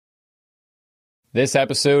This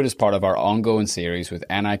episode is part of our ongoing series with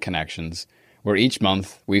NI Connections, where each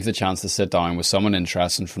month we have the chance to sit down with someone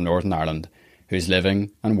interesting from Northern Ireland who's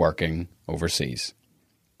living and working overseas.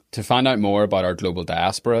 To find out more about our global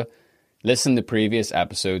diaspora, listen to previous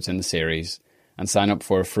episodes in the series and sign up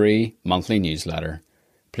for a free monthly newsletter,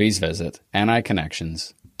 please visit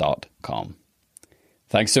niconnections.com.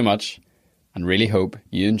 Thanks so much, and really hope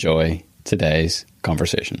you enjoy today's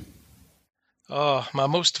conversation. Oh, my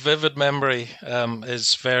most vivid memory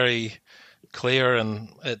is very clear, and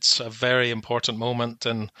it's a very important moment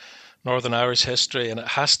in Northern Irish history, and it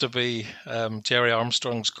has to be Jerry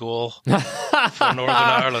Armstrong's goal for Northern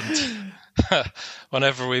Ireland.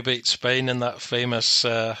 Whenever we beat Spain in that famous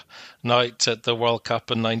night at the World Cup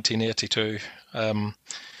in 1982.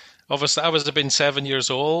 Obviously, I was have been 7 years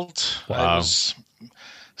old. Wow. I was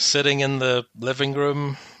sitting in the living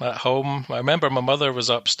room at home. I remember my mother was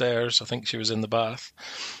upstairs. I think she was in the bath.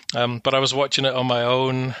 But I was watching it on my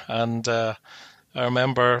own, and I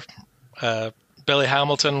remember Billy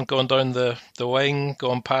Hamilton going down the wing,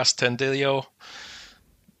 going past Tendillo,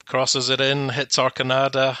 crosses it in, hits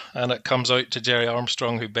Arcanada, and it comes out to Jerry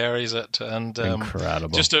Armstrong, who buries it. And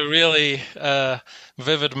incredible. Just a really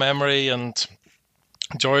vivid memory and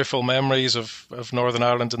joyful memories of Northern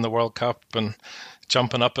Ireland in the World Cup, and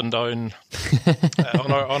jumping up and down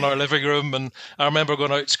on our living room. And I remember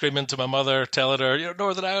going out screaming to my mother, telling her,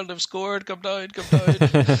 Northern Ireland have scored, come down.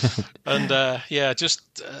 And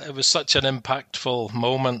it was such an impactful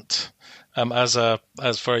moment as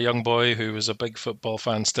for a young boy who was a big football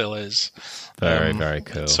fan, still is. Very, very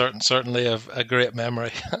cool. Certainly a great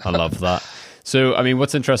memory. I love that. So, I mean,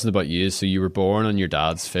 what's interesting about you is, so you were born on your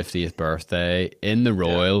dad's 50th birthday in the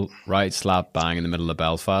Royal, right slap bang in the middle of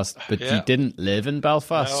Belfast, but you didn't live in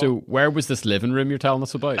Belfast. No. So where was this living room you're telling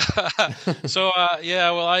us about? I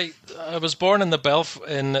was born in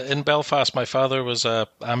in Belfast. My father was a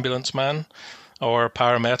ambulance man, or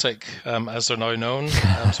paramedic, as they're now known.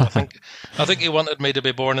 So I think he wanted me to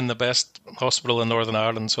be born in the best hospital in Northern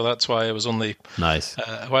Ireland. So that's why I was why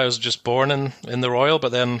I was just born in the Royal.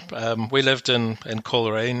 But then we lived in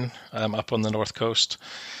Coleraine, up on the north coast.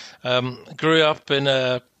 Grew up in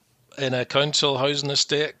a council housing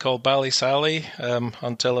estate called Ballysally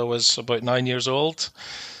until I was about 9 years old.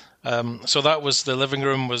 So that was, the living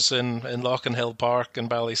room was in Lockenhill Park in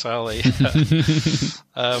Ballysally,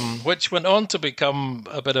 which went on to become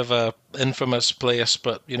a bit of a infamous place.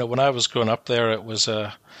 But, when I was growing up there, it was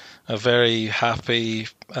a very happy,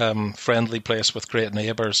 friendly place with great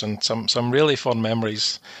neighbours and some really fun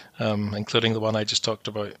memories, including the one I just talked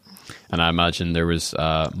about. And I imagine there was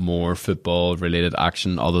more football-related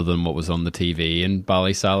action other than what was on the TV in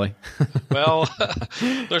Ballysally. Well,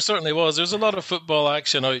 there certainly was. There was a lot of football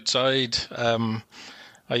action outside.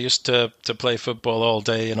 I used to play football all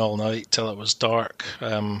day and all night till it was dark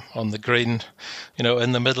on the green,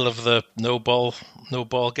 in the middle of the no ball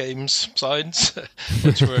games signs,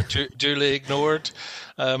 which were duly ignored.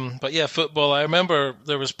 But yeah, football. I remember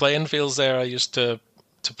there was playing fields there. I used to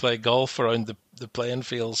play golf around the playing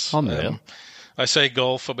fields. Unreal. I say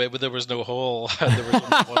golf, but there was no hole.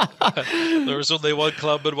 There was only one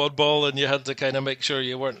club and one ball, and you had to kind of make sure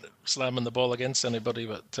you weren't slamming the ball against anybody.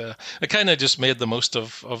 But I kind of just made the most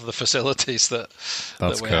of the facilities that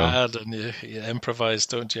we had, and you improvise,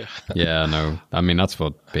 don't you? Yeah, no. I mean, that's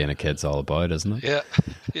what being a kid's all about, isn't it?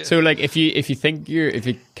 Yeah. So, like, if you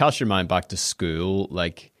cast your mind back to school,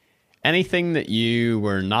 like, anything that you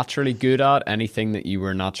were naturally good at, anything that you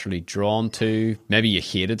were naturally drawn to, maybe you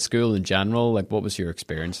hated school in general, like, what was your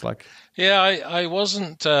experience like? Yeah, I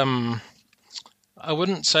wasn't, I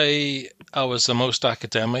wouldn't say I was the most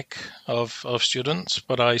academic of students,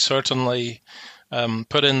 but I certainly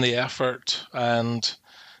put in the effort, and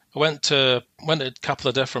I went to a couple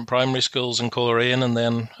of different primary schools in Coleraine, and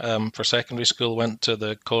then for secondary school went to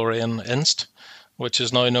the Coleraine Inst, which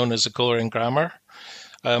is now known as the Coleraine Grammar.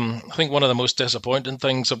 I think one of the most disappointing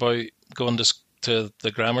things about going to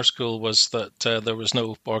the grammar school was that there was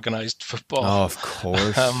no organised football. Oh, of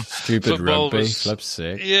course. Stupid rugby, flip's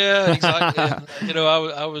sake. Yeah, exactly.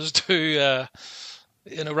 I was too...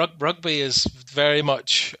 rugby is very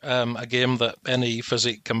much a game that any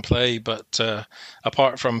physique can play, but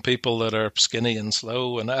apart from people that are skinny and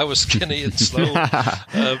slow, and I was skinny and slow,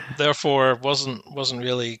 therefore wasn't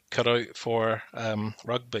really cut out for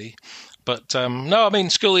rugby. But no, I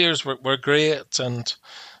mean, school years were great, and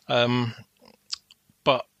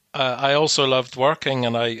but I also loved working,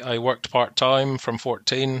 and I worked part time from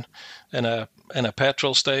 14 in a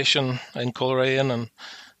petrol station in Coleraine, and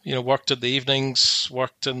worked in the evenings,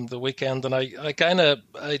 worked in the weekend, and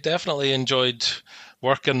I definitely enjoyed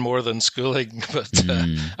working more than schooling. But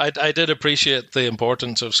I did appreciate the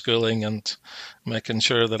importance of schooling and making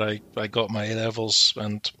sure that I got my A levels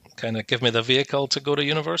and kind of give me the vehicle to go to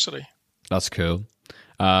university. That's cool.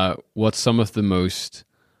 What's some of the most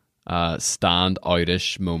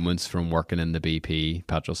stand-outish moments from working in the BP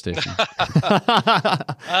petrol station?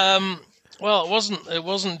 Well, it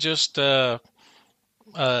wasn't just a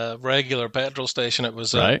regular petrol station. It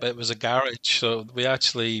was Right. it was a garage. So we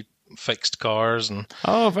actually fixed cars, and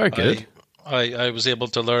Oh, very good. I was able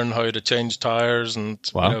to learn how to change tires and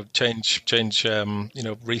Wow. change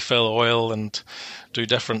refill oil and do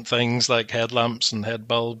different things like headlamps and head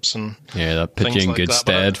bulbs and Yeah, that put you things in like good that.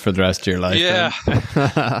 But stead for the rest of your life. yeah, then.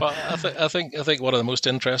 but I think one of the most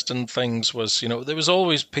interesting things was there was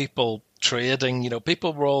always people trading.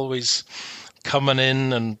 People were always coming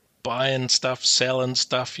in and buying stuff, selling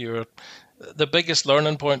stuff. The biggest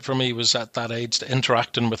learning point for me was at that age,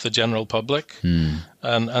 interacting with the general public and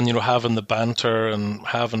having the banter and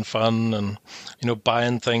having fun and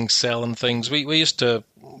buying things, selling things. We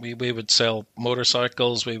would sell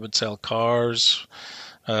motorcycles, we would sell cars.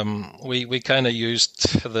 We kind of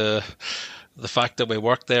used the fact that we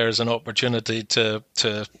worked there as an opportunity to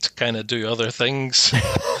kind of do other things,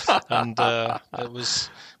 and it was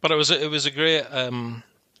a great.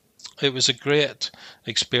 It was a great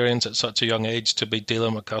experience at such a young age to be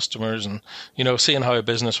dealing with customers and, seeing how a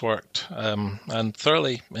business worked, and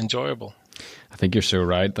thoroughly enjoyable. I think you're so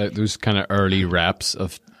right. Those kind of early reps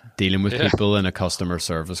of dealing with people in a customer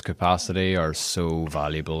service capacity are so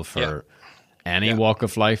valuable for any walk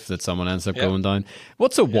of life that someone ends up going down.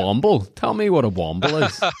 What's a womble? Tell me what a womble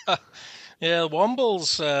is. Yeah,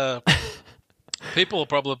 wombles. People will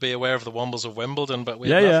probably be aware of the wombles of Wimbledon, but we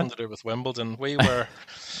had nothing to do with Wimbledon.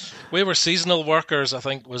 We were seasonal workers, I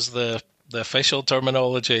think was the official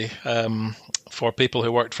terminology for people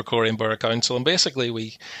who worked for Coleraine Borough Council. And basically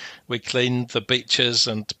we cleaned the beaches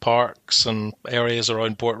and parks and areas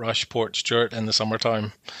around Portrush, Port Stewart in the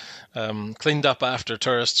summertime. Cleaned up after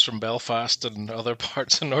tourists from Belfast and other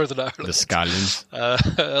parts of Northern Ireland. The scallions.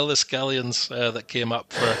 All the scallions that came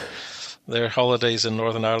up for their holidays in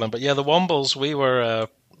Northern Ireland. But yeah, the Wombles, we were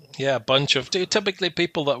a bunch of typically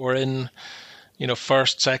people that were in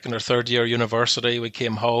first, second, or third year university. We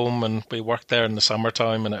came home and we worked there in the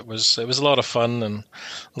summertime, and it was a lot of fun and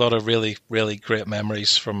a lot of really, really great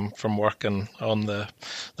memories from working on the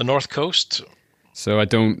North Coast. So I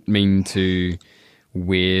don't mean to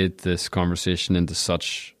wade this conversation into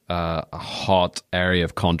such a hot area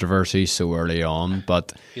of controversy so early on,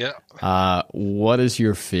 but what is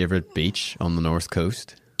your favorite beach on the North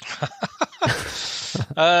Coast?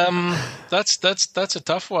 That's a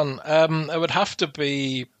tough one. It would have to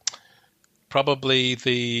be probably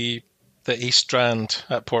the East Strand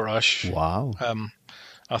at Portrush. Wow.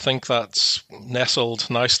 I think that's nestled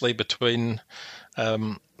nicely between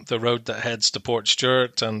the road that heads to Port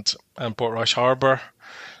Stewart and Portrush Harbour.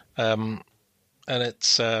 And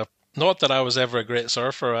it's not that I was ever a great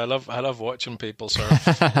surfer. I love watching people surf,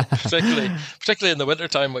 particularly in the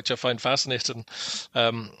wintertime, which I find fascinating.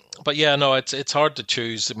 But yeah, no, it's hard to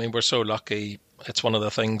choose. I mean, we're so lucky. It's one of the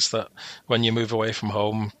things that when you move away from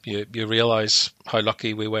home, you realise how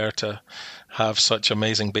lucky we were to have such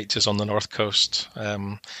amazing beaches on the North Coast.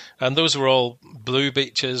 And those were all blue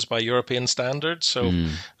beaches by European standards. So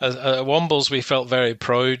at Wombles, we felt very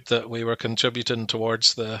proud that we were contributing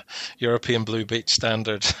towards the European blue beach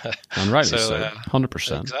standard. And rightly so,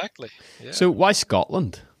 100%. Exactly. Yeah. So why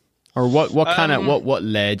Scotland? Or what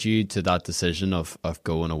led you to that decision of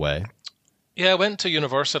going away? Yeah, I went to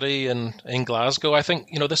university in Glasgow. I think,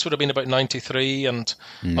 this would have been about 93. And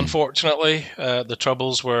unfortunately, the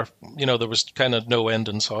troubles were, there was kind of no end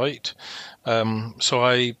in sight. So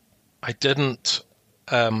I didn't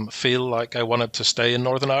feel like I wanted to stay in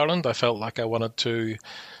Northern Ireland. I felt like I wanted to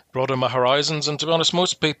broaden my horizons. And to be honest,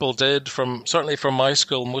 most people did. Certainly from my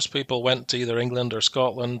school, most people went to either England or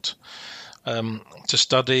Scotland to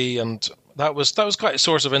study. And that was quite a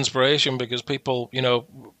source of inspiration because people,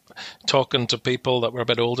 talking to people that were a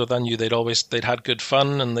bit older than you, they'd had good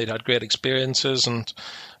fun and they'd had great experiences. And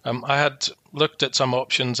I had looked at some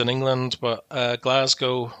options in England, but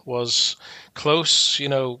Glasgow was close,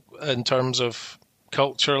 in terms of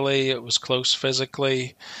culturally, it was close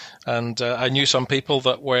physically. And I knew some people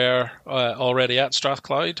that were already at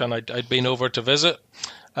Strathclyde, and I'd been over to visit.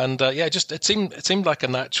 And it seemed like a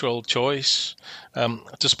natural choice,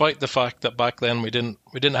 despite the fact that back then we didn't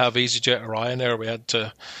have EasyJet or Ryanair. We had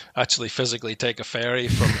to actually physically take a ferry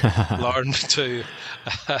from Larne to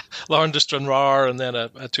Stranraer, and then a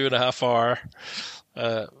 2.5 hour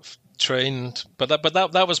trained, but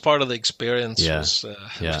that was part of the experience. Yeah.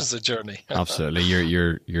 Was the journey. Absolutely,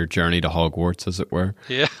 your journey to Hogwarts, as it were.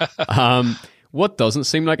 Yeah. What doesn't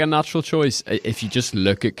seem like a natural choice, if you just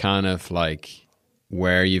look at kind of like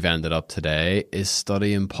where you've ended up today, is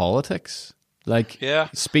studying politics. Like,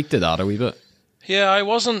 speak to that a wee bit. Yeah, I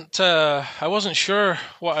wasn't sure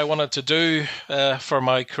what I wanted to do for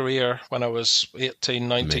my career when I was 18,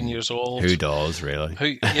 19 years old. Who does, really?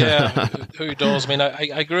 Who does? I mean,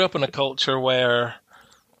 I grew up in a culture where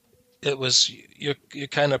it was you're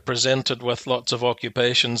kind of presented with lots of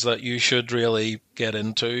occupations that you should really get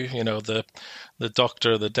into. You know, the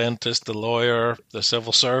doctor, the dentist, the lawyer, the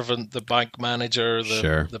civil servant, the bank manager,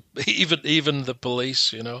 even the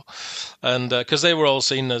police. You know, and because they were all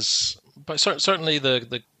seen as, but certainly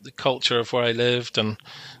the culture of where I lived and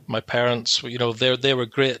my parents, you know, they were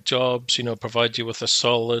great jobs. You know, provide you with a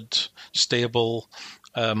solid, stable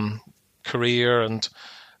career and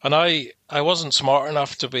I wasn't smart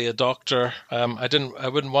enough to be a doctor. I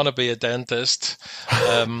wouldn't want to be a dentist.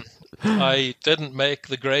 I didn't make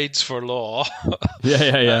the grades for law.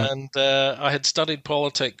 Yeah. And I had studied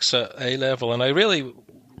politics at A level, and I really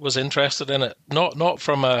was interested in it. Not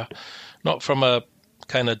from a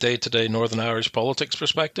kind of day-to-day Northern Irish politics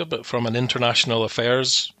perspective, but from an international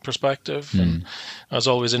affairs perspective. And I was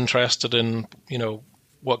always interested in, you know,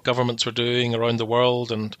 what governments were doing around the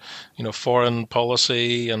world, and you know, foreign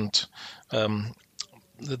policy, and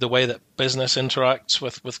the way that business interacts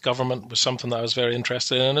with government was something that I was very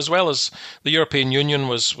interested in, as well as the European Union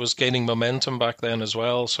was gaining momentum back then as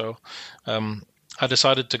well. So I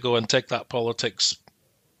decided to go and take that politics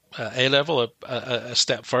A level a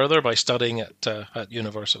step further by studying at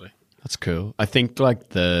university. That's cool. I think like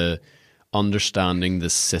the understanding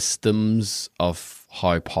the systems of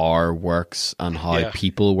how power works and how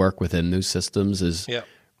people work within those systems is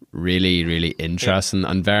really, really interesting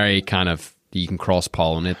and very kind of, you can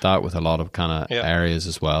cross-pollinate that with a lot of kind of areas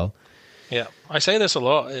as well. Yeah, I say this a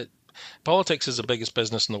lot. Politics is the biggest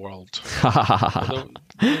business in the world.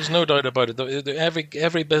 There's no doubt about it.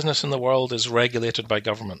 Every business in the world is regulated by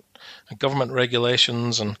government. And government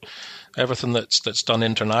regulations and everything that's done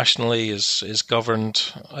internationally is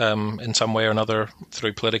governed in some way or another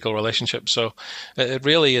through political relationships. So it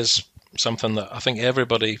really is something that I think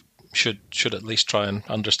everybody should at least try and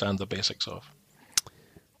understand the basics of.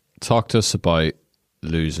 Talk to us about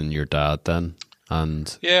losing your dad then.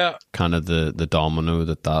 And kind of the domino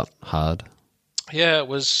that had. Yeah, it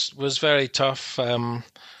was very tough.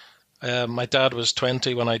 My dad was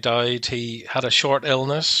 20 when I died. He had a short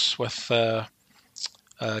illness with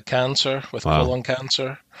cancer, with colon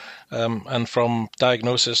cancer. And from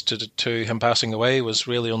diagnosis to him passing away was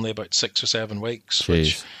really only about 6 or 7 weeks,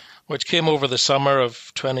 which came over the summer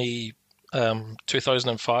of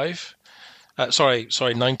 2005.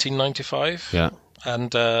 1995. Yeah.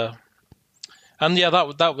 And yeah,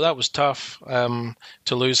 that was tough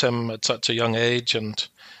to lose him at such a young age, and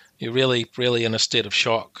you're really in a state of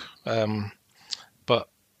shock. But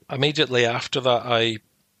immediately after that,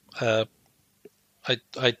 I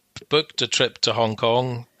booked a trip to Hong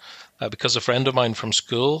Kong because a friend of mine from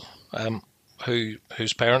school,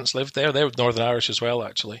 whose parents lived there, they were Northern Irish as well,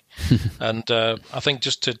 actually, and I think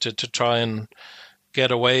just to try and get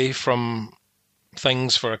away from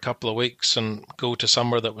things for a couple of weeks and go to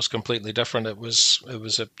somewhere that was completely different. It was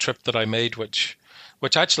a trip that I made, which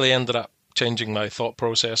actually ended up changing my thought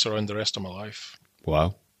process around the rest of my life.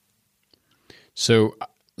 Wow. So,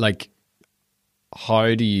 like,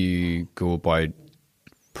 how do you go about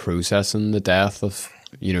processing the death of,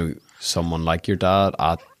 you know, someone like your dad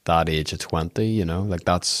at that age of 20? You know, like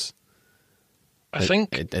that's. I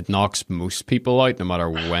think it knocks most people out, no matter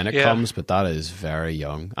when it comes. But that is very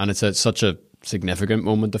young, and it's such a significant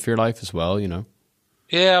moment of your life as well, you know.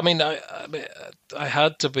 Yeah, I mean, I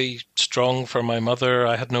had to be strong for my mother.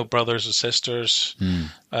 I had no brothers or sisters,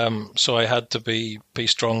 so I had to be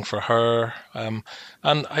strong for her. And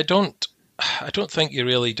I don't think you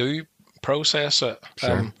really do process it.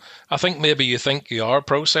 Sure. I think maybe you think you are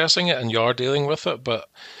processing it and you are dealing with it, but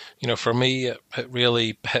you know, for me, it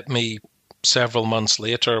really hit me several months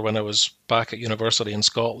later when I was back at university in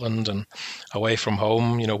Scotland and away from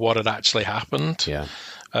home, you know, what had actually happened. Yeah.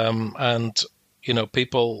 And, you know,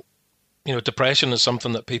 people, you know, depression is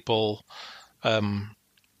something that people,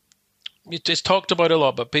 it's talked about a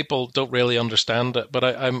lot, but people don't really understand it. But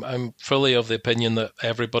I'm fully of the opinion that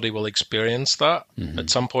everybody will experience that at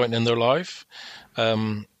some point in their life,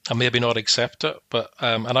 and maybe not accept it. But,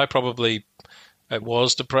 and I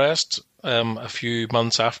was depressed a few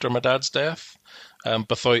months after my dad's death,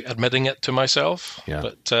 without admitting it to myself. Yeah.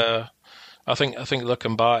 But I think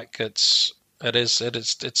looking back, it's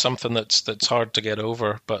It's something that's hard to get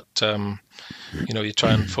over, but you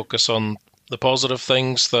try and focus on the positive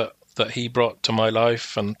things that he brought to my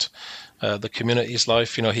life and the community's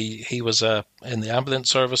life. He was in the ambulance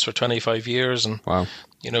service for 25 years and Wow.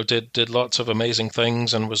 did lots of amazing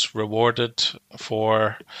things and was rewarded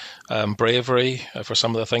for bravery for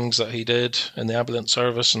some of the things that he did in the ambulance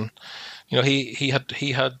service. And he had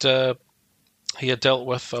dealt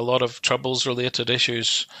with a lot of troubles related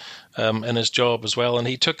issues in his job as well, and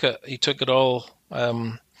he took it all.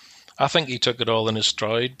 I think he took it all in his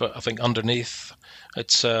stride, but I think underneath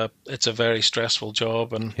it's a very stressful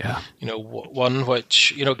job, and Yeah. one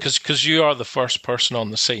which because you are the first person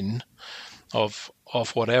on the scene of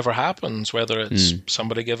whatever happens, whether it's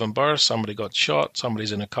somebody giving birth, somebody got shot,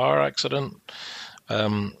 somebody's in a car accident,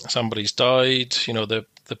 somebody's died.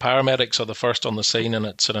 The paramedics are the first on the scene, and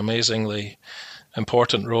it's an amazingly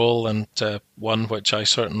important role, and one which I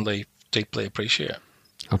certainly deeply appreciate.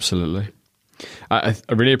 Absolutely. I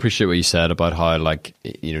really appreciate what you said about how, like,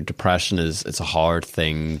 depression it's a hard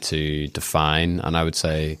thing to define, and I would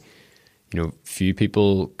say, few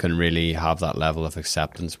people can really have that level of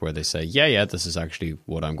acceptance where they say, yeah, this is actually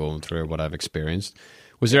what I'm going through or what I've experienced.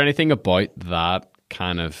 Was there anything about that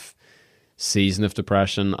kind of season of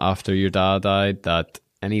depression after your dad died, that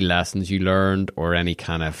any lessons you learned or any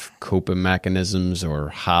kind of coping mechanisms or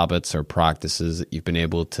habits or practices that you've been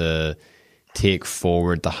able to take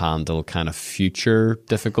forward to handle kind of future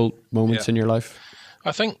difficult moments in your life?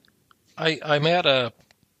 I think I met a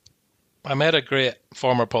great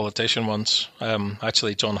former politician once,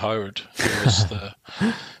 actually John Howard, who was the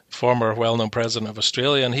former well-known president of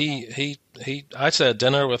Australia, and he I actually had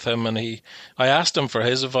dinner with him, and I asked him for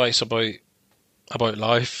his advice about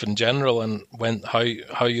life in general and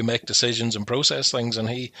how you make decisions and process things, and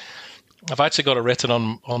I've actually got it written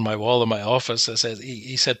on my wall in my office. It says,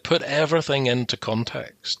 he said, put everything into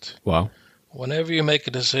context. Wow. Whenever you make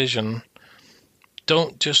a decision,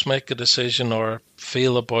 don't just make a decision or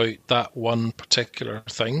feel about that one particular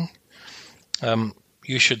thing.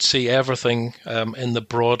 You should see everything in the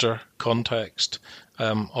broader context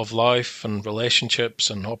of life and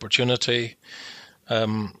relationships and opportunity.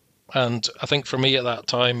 And I think for me at that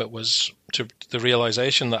time, it was the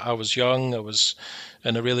realization that I was young, I was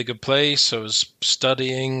in a really good place, I was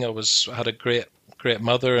studying, I had a great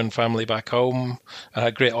mother and family back home, I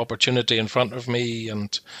had great opportunity in front of me,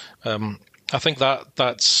 and I think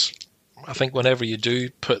that's whenever you do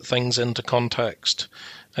put things into context,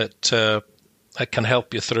 it can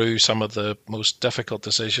help you through some of the most difficult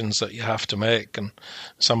decisions that you have to make and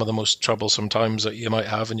some of the most troublesome times that you might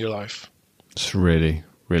have in your life. It's really,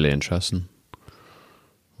 really interesting.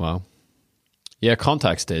 Wow. Yeah,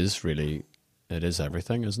 context is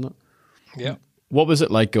everything, isn't it? Yeah. What was it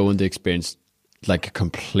like going to experience like a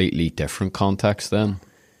completely different context then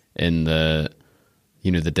in the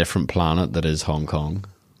different planet that is Hong Kong?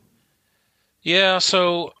 Yeah,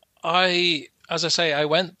 so as I say, I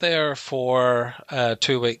went there for a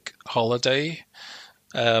 2-week holiday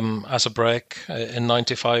as a break in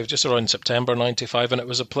 95, just around September 95, and it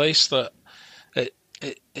was a place that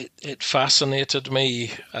it fascinated me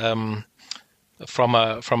from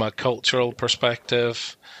a cultural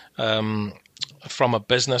perspective, from a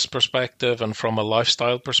business perspective, and from a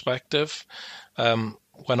lifestyle perspective.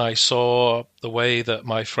 When I saw the way that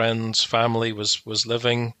my friend's family was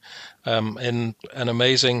living in an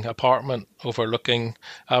amazing apartment overlooking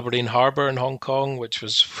Aberdeen Harbour in Hong Kong, which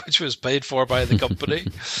was paid for by the company,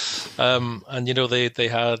 and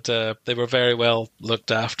they were very well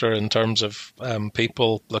looked after in terms of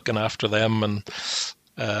people looking after them, and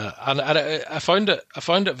I found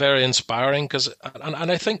it very inspiring and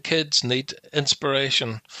I think kids need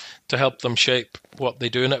inspiration to help them shape what they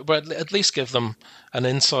do, and but at least give them an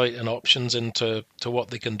insight and options into what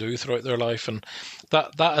they can do throughout their life. And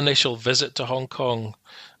that initial visit to Hong Kong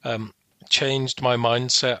changed my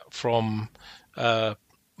mindset from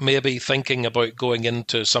maybe thinking about going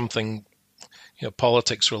into something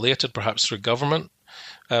politics related, perhaps through government,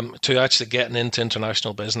 to actually getting into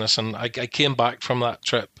international business. And I came back from that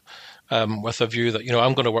trip with a view that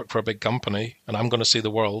I'm going to work for a big company and I'm going to see the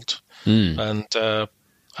world, and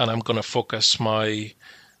I'm going to focus my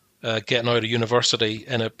getting out of university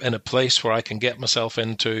in a place where I can get myself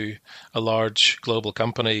into a large global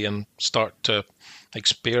company and start to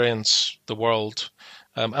experience the world.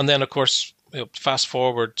 And then, of course, fast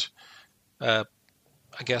forward, I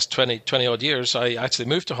guess 20 odd years, I actually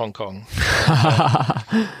moved to Hong Kong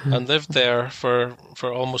and lived there for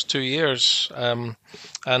almost 2 years. Going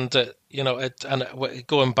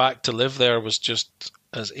back to live there was just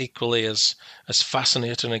as equally as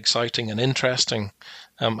fascinating, exciting, and interesting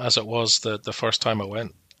as it was the first time I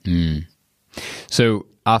went. So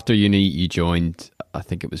after uni, you joined, I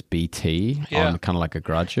think it was BT, Yeah. on kind of like a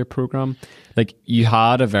graduate program. Like, you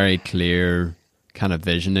had a very clear kind of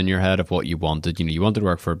vision in your head of what you wanted. You know, you wanted to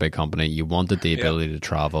work for a big company. You wanted the ability to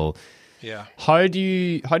travel. Yeah. How did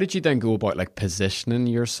you then go about like positioning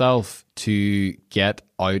yourself to get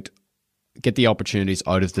the opportunities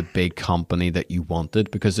out of the big company that you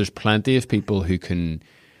wanted? Because there's plenty of people who can,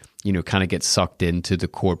 you know, kind of get sucked into the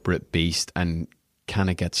corporate beast and kind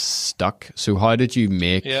of get stuck. So how did you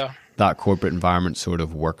make that corporate environment sort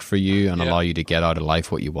of work for you and allow you to get out of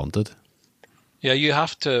life what you wanted? Yeah, you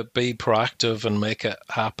have to be proactive and make it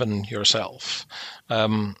happen yourself.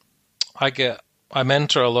 I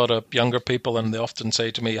mentor a lot of younger people, and they often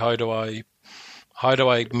say to me, "How do I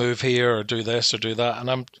move here or do this or do that?"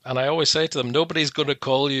 And I always say to them, nobody's going to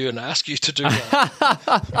call you and ask you to do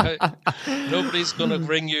that. Right? Nobody's going to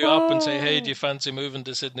ring you up and say, "Hey, do you fancy moving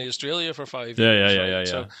to Sydney, Australia for 5 years?"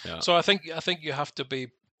 So I think you have to be.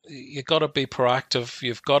 You got to be proactive.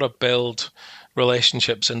 You've got to build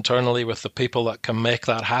relationships internally with the people that can make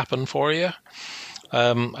that happen for you,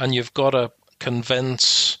 and you've got to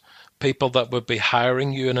convince people that would be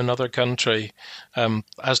hiring you in another country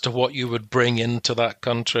as to what you would bring into that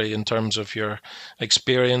country in terms of your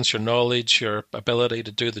experience, your knowledge, your ability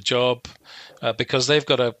to do the job, because they've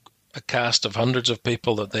got a cast of hundreds of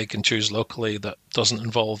people that they can choose locally that doesn't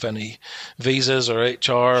involve any visas or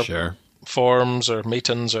HR forms or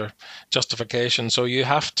meetings or justification. So you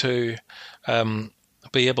have to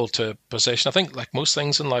be able to position. I think, like most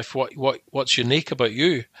things in life, what's unique about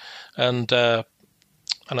you, and be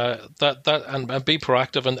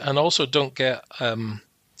proactive, and also don't get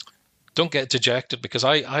dejected, because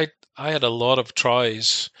I had a lot of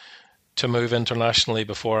tries to move internationally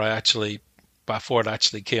before it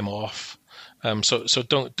actually came off. So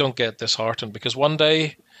don't get disheartened, because one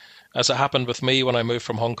day, as it happened with me when I moved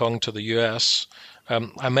from Hong Kong to the US,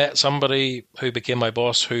 I met somebody who became my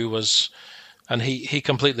boss and he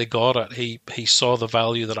completely got it. He saw the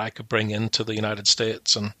value that I could bring into the United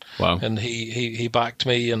States, and he backed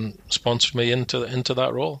me and sponsored me into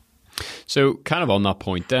that role. So kind of on that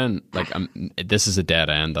point then, like, this is a dead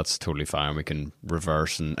end. That's totally fine. We can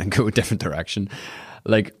reverse and go a different direction.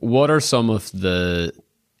 Like, what are some of the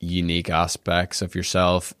unique aspects of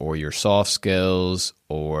yourself or your soft skills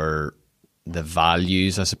or the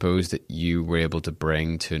values, I suppose, that you were able to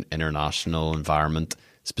bring to an international environment,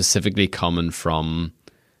 specifically coming from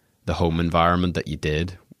the home environment that you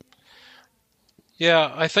did?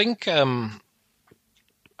 Yeah, I think I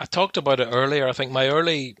talked about it earlier. I think my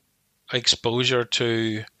early exposure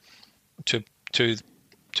to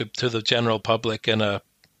the general public in a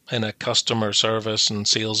customer service and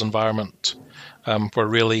sales environment were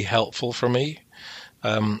really helpful for me,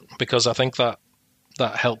 because I think that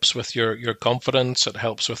helps with your confidence. It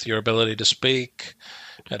helps with your ability to speak.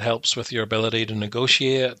 It helps with your ability to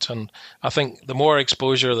negotiate. And I think the more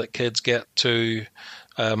exposure that kids get to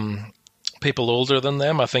people older than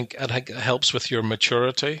them, I think it helps with your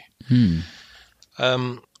maturity.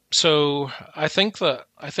 So I think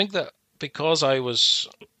that because I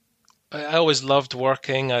always loved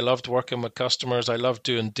working. I loved working with customers. I loved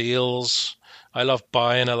doing deals. I loved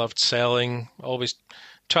buying. I loved selling. Always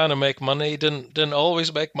trying to make money. Didn't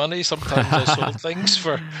always make money. Sometimes I sold things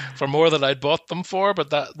for more than I'd bought them for, but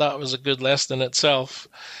that was a good lesson in itself.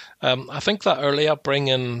 I think that early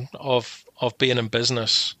upbringing of being in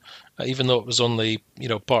business, even though it was only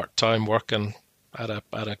part-time working at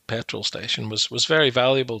a petrol station, was very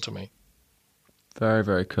valuable to me. Very,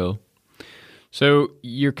 very cool. So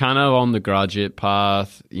you're kind of on the graduate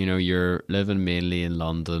path, you're living mainly in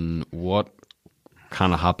London. What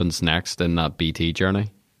kind of happens next in that BT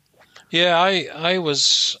journey? Yeah, I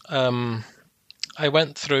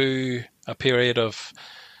went through a period of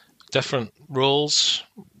different roles,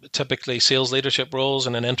 typically sales leadership roles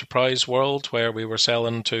in an enterprise world where we were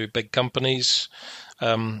selling to big companies.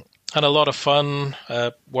 Had a lot of fun,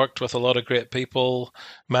 worked with a lot of great people,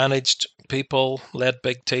 managed people, led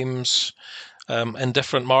big teams. In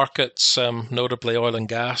different markets, notably oil and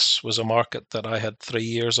gas was a market that I had 3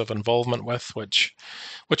 years of involvement with, which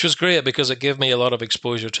was great because it gave me a lot of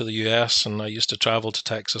exposure to the US, and I used to travel to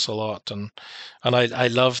Texas a lot, and I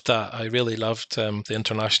loved that. I really loved the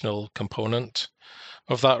international component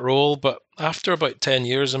of that role. But after about 10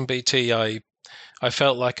 years in BT, I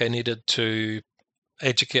felt like I needed to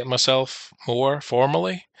educate myself more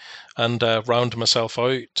formally and round myself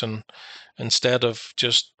out, and instead of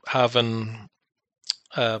just having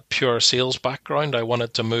a pure sales background, I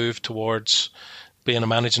wanted to move towards being a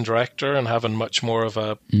managing director and having much more of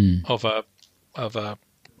a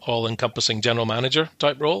all-encompassing general manager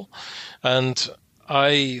type role. And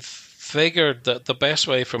I figured that the best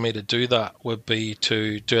way for me to do that would be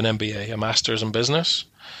to do an MBA, a master's in business.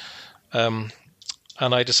 And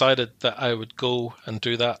I decided that I would go and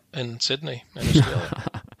do that in Sydney, in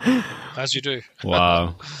Australia, as you do.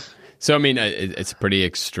 Wow. So, I mean, it's a pretty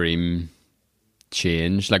extreme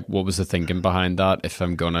change. Like, what was the thinking behind that? If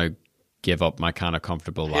I'm going to give up my kind of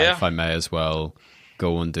comfortable life, I may as well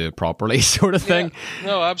go and do it properly, sort of thing. Yeah.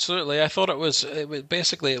 No, absolutely. I thought it was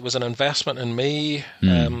basically an investment in me,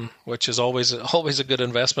 which is always a good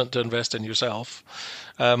investment to invest in yourself.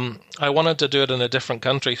 I wanted to do it in a different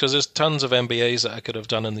country because there's tons of MBAs that I could have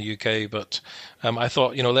done in the UK, but I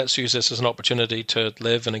thought, let's use this as an opportunity to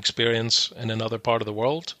live and experience in another part of the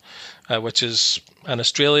world, which is in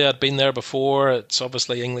Australia. I'd been there before. It's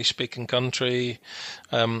obviously English-speaking country.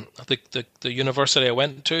 The university I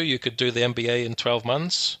went to, you could do the MBA in 12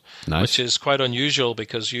 months, nice. Which is quite unusual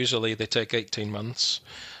because usually they take 18 months.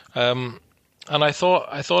 And I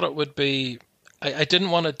thought it would be. I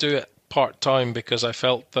didn't want to do it part-time because I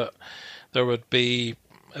felt that there would be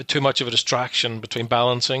too much of a distraction between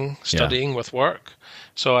balancing studying with work.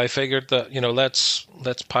 So I figured that let's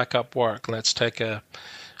pack up work and let's take a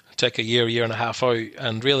year and a half out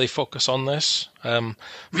and really focus on this. And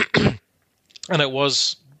it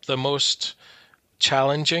was the most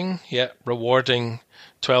challenging yet rewarding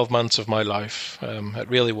 12 months of my life. It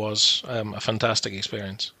really was a fantastic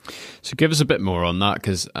experience. So give us a bit more on that,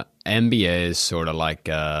 because MBA is sort of like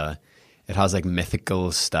it has like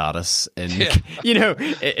mythical status, and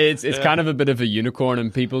it's kind of a bit of a unicorn,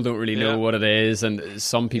 and people don't really know what it is. And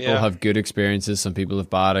some people have good experiences, some people have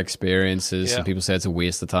bad experiences. Some people say it's a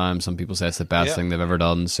waste of time. Some people say it's the best thing they've ever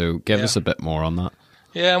done. So give us a bit more on that.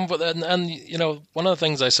 Yeah, and one of the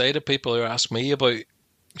things I say to people who ask me about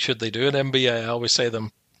should they do an MBA, I always say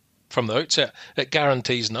them from the outset, it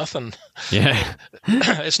guarantees nothing. Yeah,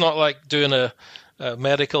 it's not like doing a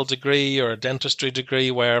medical degree or a dentistry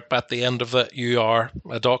degree where at the end of it you are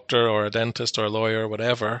a doctor or a dentist or a lawyer or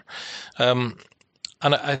whatever.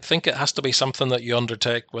 And I think it has to be something that you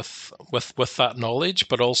undertake with that knowledge,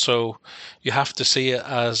 but also you have to see it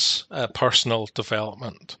as a personal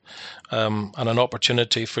development and an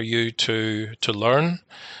opportunity for you to learn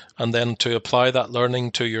and then to apply that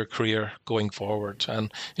learning to your career going forward.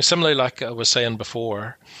 And similarly, like I was saying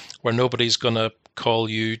before, where nobody's going to call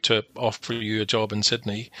you to offer you a job in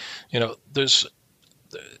Sydney, there's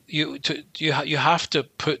you have to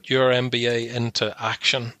put your MBA into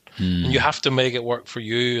action, and you have to make it work for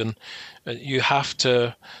you, and you have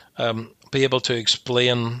to be able to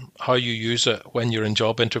explain how you use it when you're in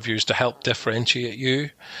job interviews to help differentiate you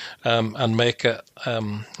and make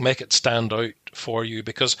it stand out for you.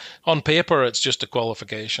 Because on paper it's just a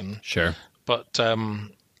qualification, sure, but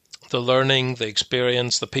the learning, the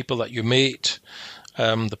experience, the people that you meet,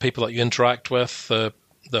 the people that you interact with, the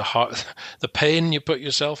pain you put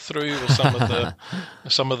yourself through with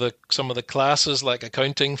some of the classes, like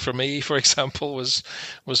accounting for me, for example, was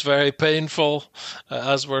very painful,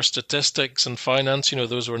 as were statistics and finance.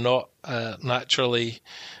 Those were not naturally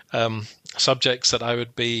subjects that I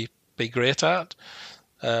would be great at.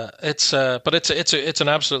 But it's an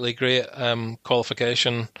absolutely great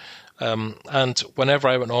qualification. And whenever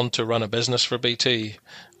I went on to run a business for BT,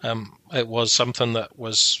 it was something that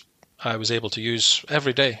I was able to use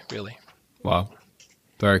every day, really. Wow.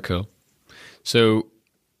 Very cool. So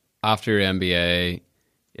after your MBA,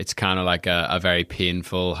 it's kind of like a very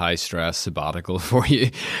painful, high-stress sabbatical for you.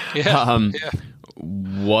 Yeah.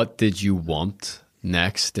 What did you want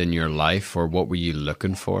next in your life, or what were you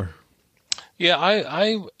looking for? Yeah,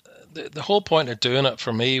 the whole point of doing it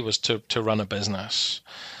for me was to run a business.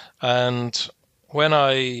 And when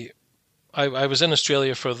I was in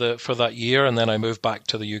Australia for that year, and then I moved back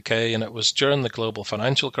to the UK, and it was during the global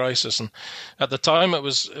financial crisis. And at the time, it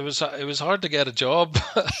was hard to get a job.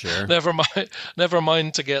 Sure. never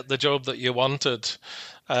mind to get the job that you wanted.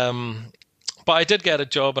 But I did get a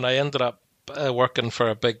job, and I ended up working for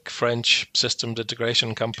a big French systems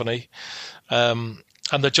integration company. And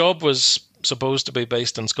the job was supposed to be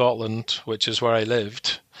based in Scotland, which is where I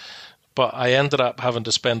lived. But I ended up having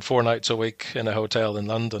to spend 4 nights a week in a hotel in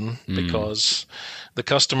London because the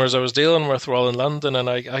customers I was dealing with were all in London, and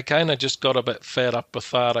I kind of just got a bit fed up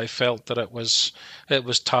with that. I felt that it was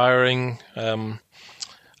tiring, and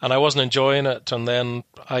I wasn't enjoying it. And then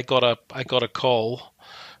I got a call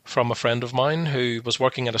from a friend of mine who was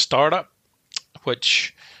working at a startup,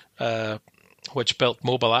 which built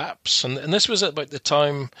mobile apps. And this was at about the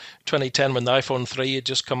time, 2010, when the iPhone 3 had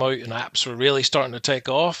just come out and apps were really starting to take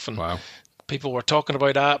off. And wow. people were talking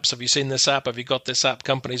about apps. Have you seen this app? Have you got this app?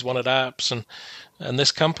 Companies wanted apps, and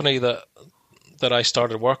this company that I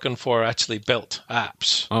started working for actually built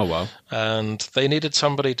apps. Oh, wow. And they needed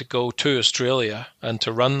somebody to go to Australia and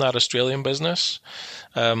to run that Australian business,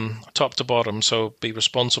 top to bottom. So be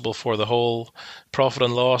responsible for the whole profit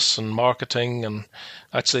and loss and marketing and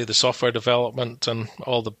actually the software development and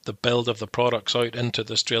all the build of the products out into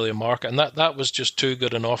the Australian market. And that was just too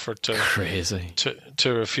good an offer to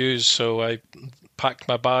refuse. So I packed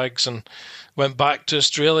my bags and went back to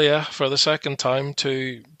Australia for the second time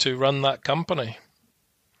to run that company.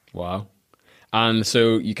 Wow. And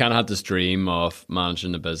so you kind of had this dream of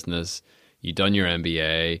managing a business. You done your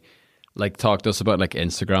MBA. Like, talk to us about like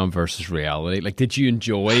Instagram versus reality. Like, did you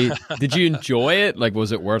enjoy it? Like,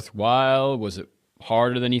 was it worthwhile? Was it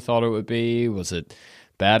harder than you thought it would be? Was it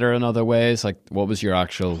better in other ways? Like, what was your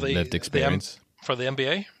actual lived experience? For the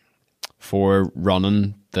MBA? For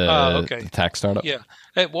running the tech startup? Yeah,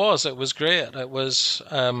 it was great. It was,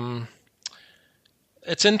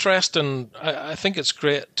 it's interesting. I think it's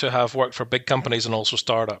great to have worked for big companies and also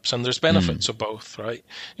startups, and there's benefits of both, right?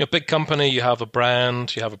 Big company, you have a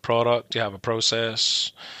brand, you have a product, you have a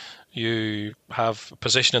process, you have a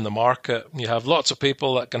position in the market, you have lots of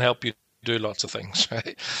people that can help you do lots of things,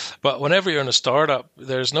 right? But whenever you're in a startup,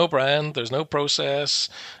 there's no brand, there's no process,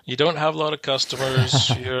 you don't have a lot of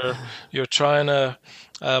customers, you're trying to,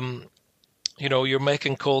 you're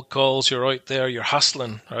making cold calls, you're out there, you're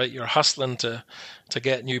hustling, right? You're hustling to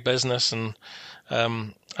get new business, and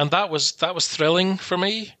that was thrilling for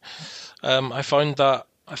me. I found that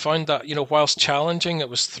whilst challenging, it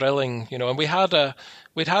was thrilling. And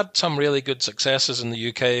we'd had some really good successes in the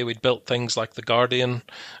UK. We'd built things like the Guardian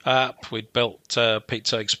app. We'd built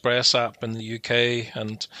Pizza Express app in the UK,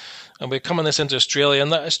 and we're coming this into Australia.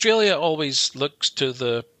 And that Australia always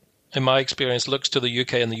in my experience, looks to the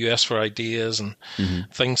UK and the US for ideas and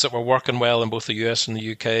things that were working well in both the US and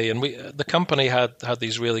the UK. And the company had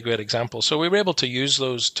these really great examples. So we were able to use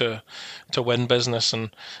those to win business.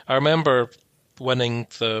 And I remember winning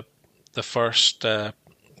the first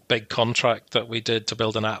big contract that we did to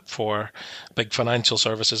build an app for a big financial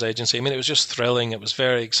services agency. I mean, it was just thrilling. It was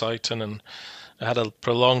very exciting, and I had a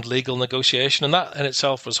prolonged legal negotiation, and that in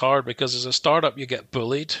itself was hard because as a startup you get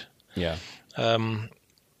bullied. Yeah.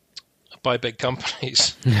 By big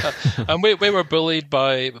companies. And we were bullied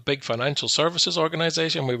by a big financial services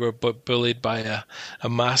organization. We were bullied by a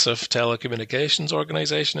massive telecommunications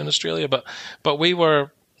organization in Australia. But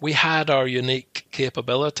we had our unique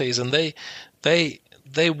capabilities, and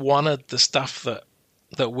they wanted the stuff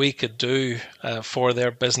that we could do for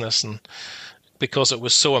their business, and because it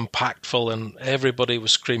was so impactful and everybody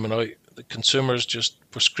was screaming out, the consumers just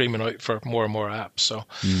were screaming out for more and more apps. So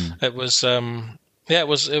it was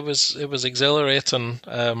it was exhilarating,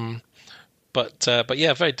 but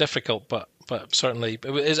yeah, very difficult. But certainly,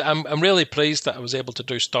 I'm really pleased that I was able to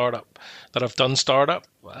do startup. That I've done startup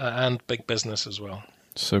and big business as well.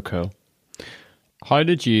 So cool. How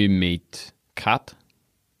did you meet Kat?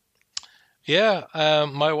 Yeah,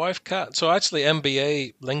 my wife Kat. So actually,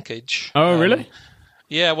 MBA linkage. Oh, really?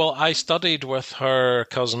 Yeah. Well, I studied with her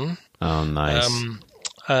cousin. Oh, nice.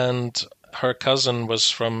 And her cousin was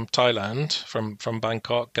from Thailand, from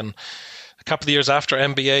Bangkok, and a couple of years after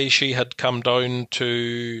MBA, she had come down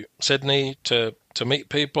to Sydney to meet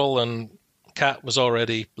people, and Kat was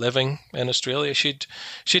already living in Australia. She'd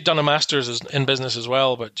done a master's in business as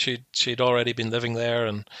well, but she'd already been living there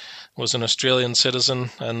and was an Australian citizen.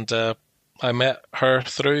 And I met her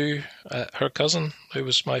through her cousin, who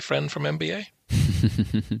was my friend from MBA.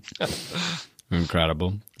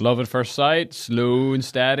 Incredible. Love at first sight, slow and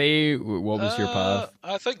steady. What was your path?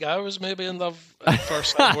 I think I was maybe in love at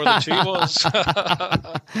first sight more than she was.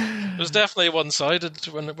 It was definitely one-sided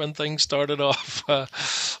when things started off.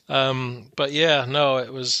 But yeah, no,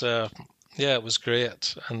 it was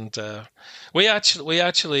great. And we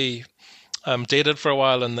actually dated for a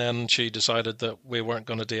while, and then she decided that we weren't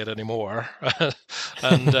going to date anymore.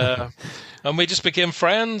 And we just became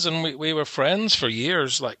friends, and we were friends for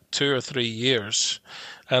years, like 2 or 3 years.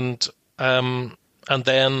 And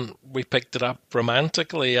then we picked it up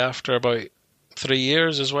romantically after about 3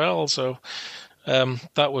 years as well. So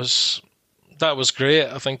that was great.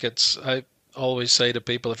 I think I always say to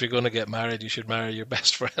people, if you're going to get married, you should marry your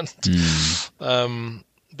best friend.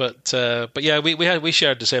 But yeah, we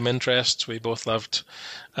shared the same interests. We both loved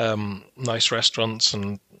nice restaurants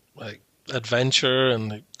and like adventure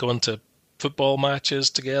and going to football matches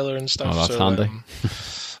together and stuff. Oh, that's handy.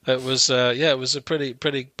 It was a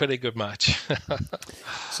pretty good match.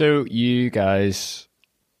 So you guys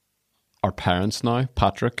are parents now.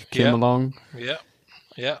 Patrick came along.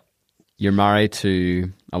 Yeah. you're married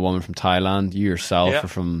to a woman from Thailand. You yourself Yeah. are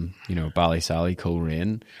from, Ballysally,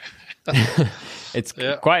 Coleraine. It's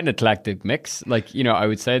quite an eclectic mix. Like, I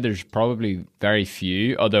would say there's probably very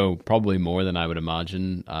few, although probably more than I would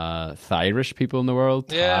imagine, Thairish people in the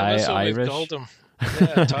world. Yeah, Thai, that's what we've Irish. called them.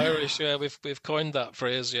 Yeah, Irish. Yeah, we've coined that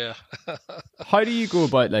phrase. Yeah. How do you go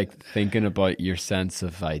about like thinking about your sense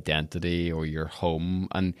of identity or your home?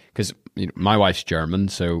 And because my wife's German,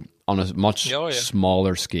 so on a much Oh, yeah.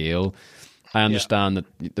 smaller scale, I understand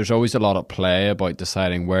that there's always a lot at play about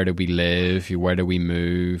deciding where do we live, where do we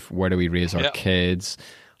move, where do we raise our kids.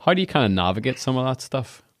 How do you kind of navigate some of that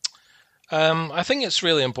stuff? I think it's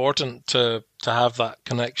really important to have that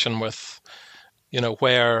connection with,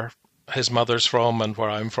 where his mother's from and where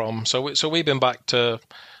I'm from. So we've been back to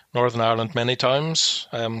Northern Ireland many times.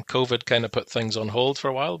 COVID kind of put things on hold for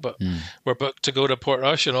a while, but we're booked to go to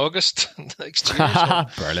Portrush in August next year. So,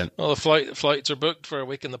 Brilliant. well, the flights are booked for a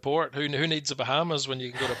week in the port. Who needs the Bahamas when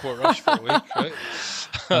you can go to Portrush for a week, right?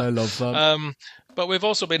 I love that. But we've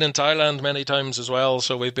also been in Thailand many times as well,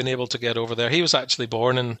 so we've been able to get over there. He was actually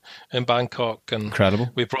born in Bangkok, and Incredible.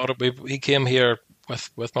 we brought up. He came here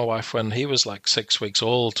with my wife when he was like 6 weeks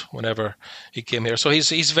old. Whenever he came here, so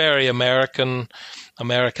he's very American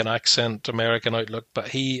accent, American outlook, but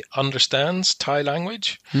he understands Thai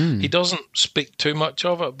language. He doesn't speak too much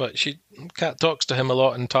of it, but Kat talks to him a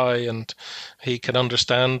lot in Thai, and he can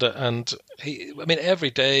understand it. And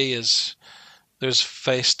every day there's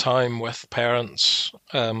FaceTime with parents,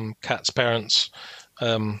 Kat's parents,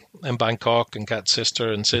 in Bangkok and Kat's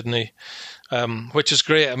sister in Sydney, which is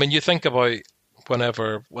great. I mean, you think about when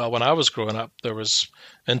I was growing up, there was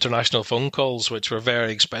international phone calls, which were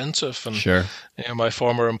very expensive. And sure. My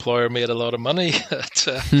former employer made a lot of money at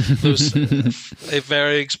those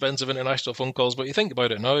very expensive international phone calls. But you think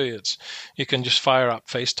about it now, you can just fire up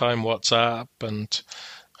FaceTime, WhatsApp, and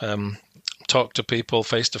talk to people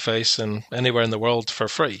face to face and anywhere in the world for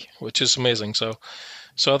free, which is amazing. So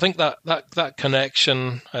I think that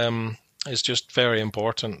connection is just very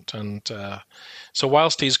important. And so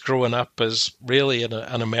whilst he's growing up as really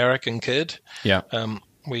an American kid,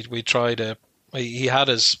 we try to. He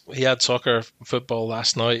had soccer football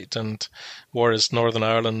last night and wore his Northern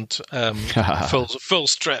Ireland full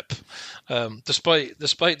strip. Despite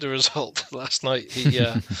the result last night,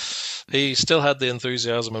 he still had the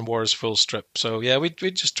enthusiasm and wore his full strip. So yeah, we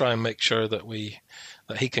just try and make sure that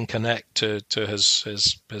he can connect to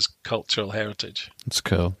his cultural heritage. That's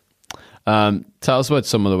cool. Tell us about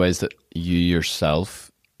some of the ways that you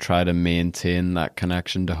yourself try to maintain that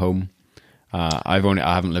connection to home. I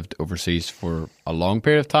haven't lived overseas for a long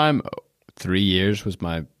period of time. 3 years was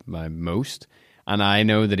my most, and I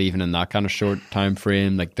know that even in that kind of short time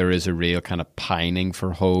frame, like there is a real kind of pining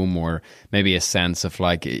for home, or maybe a sense of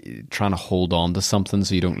like trying to hold on to something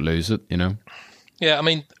so you don't lose it. Yeah, I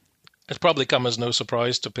mean, it's probably come as no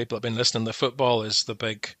surprise to people that have been listening. The football is the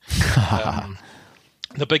big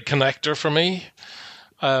connector for me.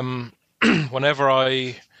 Whenever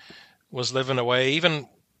I was living away, even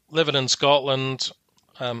living in Scotland,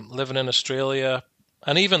 living in Australia,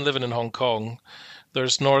 and even living in Hong Kong,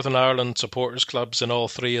 there's Northern Ireland supporters clubs in all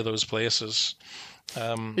three of those places.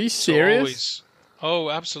 Are you serious?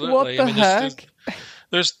 Absolutely. What the heck?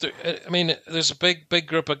 There's a big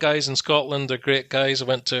group of guys in Scotland. They're great guys. I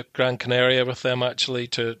went to Gran Canaria with them actually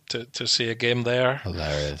to see a game there.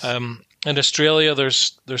 Hilarious. In Australia,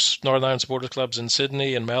 there's Northern Ireland supporters clubs in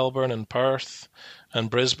Sydney and Melbourne and Perth and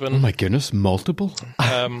Brisbane. Oh my goodness, multiple.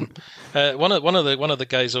 One of the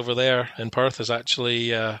guys over there in Perth has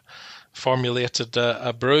actually formulated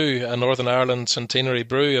a brew, a Northern Ireland centenary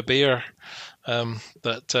brew, a beer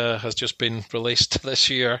that has just been released this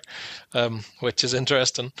year, which is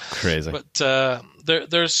interesting. Crazy. But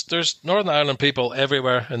there's Northern Ireland people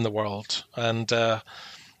everywhere in the world, and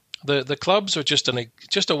the clubs are just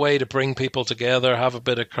a way to bring people together, have a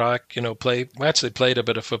bit of crack, play. We actually played a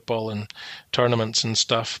bit of football in tournaments and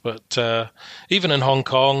stuff, but even in Hong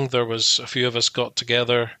Kong, there was a few of us got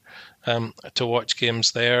together to watch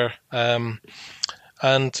games there. And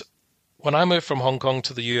when I moved from Hong Kong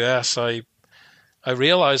to the US, I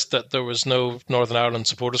realized that there was no Northern Ireland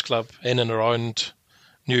supporters club in and around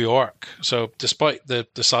New York. So despite the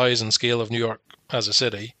size and scale of New York as a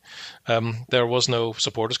city, there was no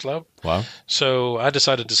supporters club. Wow! So I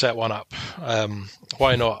decided to set one up.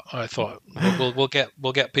 Why not? I thought we'll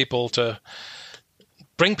get people to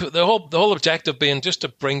bring the whole objective being just to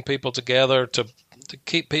bring people together, to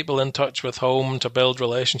keep people in touch with home, to build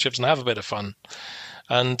relationships and have a bit of fun.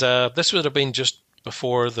 And this would have been just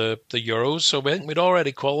before the Euros, so we'd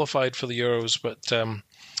already qualified for the Euros, but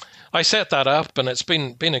I set that up and it's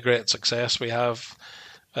been a great success. We have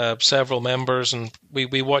several members, and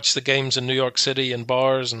we watch the games in New York City in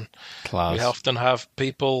bars, and we Class. often have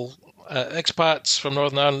people, expats from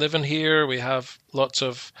Northern Ireland living here. We have lots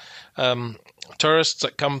of tourists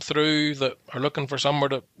that come through that are looking for somewhere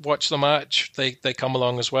to watch the match. They come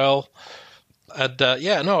along as well. And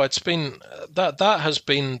yeah, no, it's been that has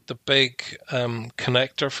been the big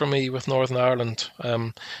connector for me with Northern Ireland.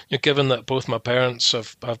 Given that both my parents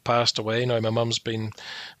have passed away now, my mum's been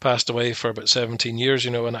passed away for about 17 years,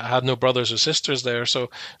 and I had no brothers or sisters there. So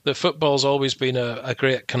the football's always been a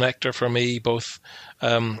great connector for me, both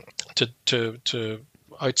to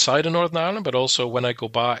outside of Northern Ireland, but also when I go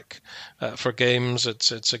back for games,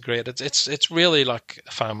 it's really like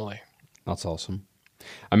family. That's awesome.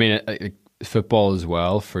 I mean, football as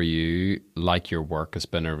well for you, like your work, has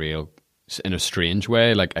been a real, in a strange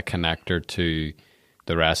way, like a connector to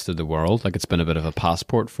the rest of the world. Like it's been a bit of a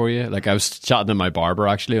passport for you. Like I was chatting to my barber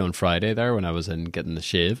actually on Friday there when I was in getting the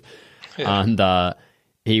shave, and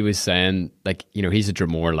he was saying, like, he's a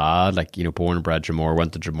Dromore lad, like, born and bred Dromore,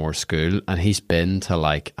 went to Dromore school, and he's been to,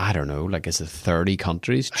 like, I don't know, like, is it 30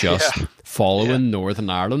 countries just following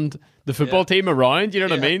Northern Ireland, the football team around, you know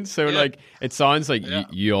what I mean? So, like, it sounds like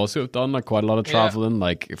you also have done, like, quite a lot of traveling,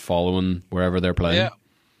 like, following wherever they're playing. Yeah.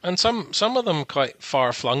 And some of them quite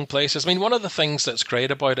far-flung places. I mean, one of the things that's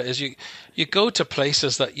great about it is you go to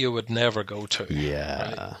places that you would never go to.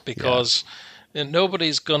 Yeah. Right? Because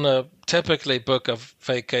nobody's going to typically book a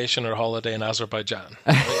vacation or holiday in Azerbaijan,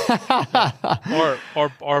 right?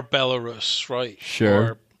 or Belarus, right?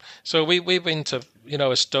 Sure. So we've been to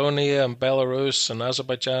Estonia and Belarus and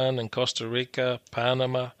Azerbaijan and Costa Rica,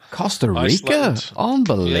 Panama, Costa Rica, Iceland.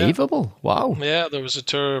 Unbelievable! Wow. Yeah, there was a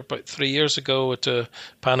tour about 3 years ago to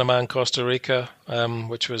Panama and Costa Rica,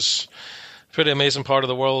 which was a pretty amazing part of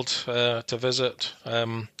the world to visit.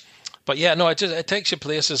 But yeah, no, it takes you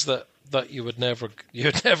places that you'd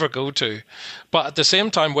never go to. But at the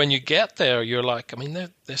same time, when you get there, you're like, I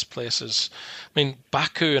mean, this place is, I mean,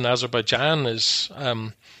 Baku in Azerbaijan is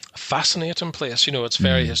a fascinating place. It's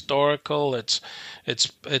very historical. It's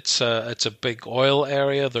a big oil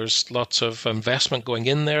area. There's lots of investment going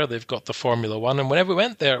in there. They've got the Formula One, and whenever we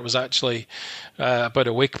went there, it was actually about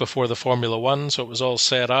a week before the Formula One, so it was all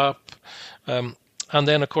set up. And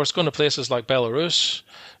then, of course, going to places like Belarus,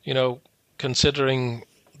 considering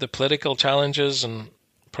the political challenges and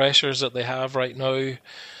pressures that they have right now,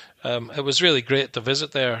 it was really great to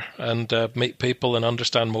visit there and meet people and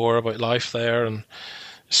understand more about life there and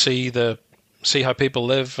see how people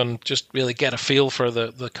live and just really get a feel for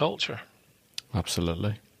the culture.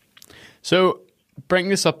 Absolutely. So bring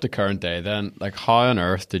this up to current day then. Like, how on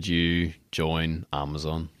earth did you join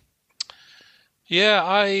Amazon? Yeah,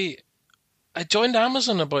 I joined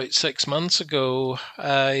Amazon about 6 months ago.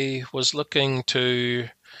 I was looking to...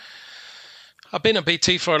 I've been at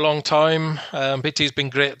BT for a long time. BT's been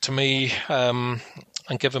great to me and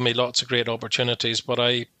given me lots of great opportunities, but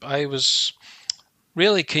I was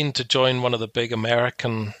really keen to join one of the big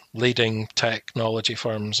American leading technology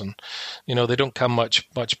firms, and they don't come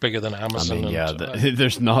much bigger than Amazon. I mean,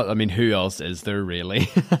 there's not. I mean, who else is there really?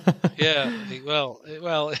 Yeah, well,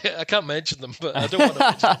 I can't mention them, but I don't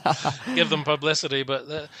want to give them publicity.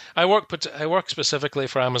 But I work specifically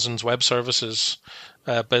for Amazon's Web Services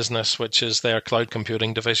business, which is their cloud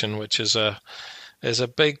computing division, which is a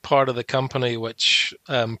big part of the company, which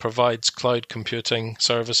provides cloud computing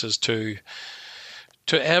services to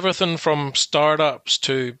everything from startups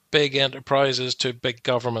to big enterprises to big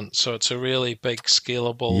governments. So it's a really big,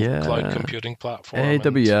 scalable cloud computing platform.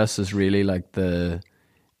 AWS is really like the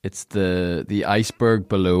iceberg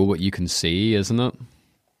below what you can see, isn't it?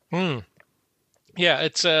 Yeah,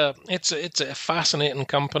 it's a fascinating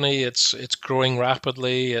company. It's growing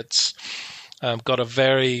rapidly. It's got a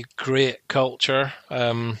very great culture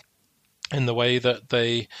in the way that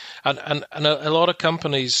they and a lot of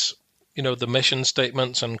companies, the mission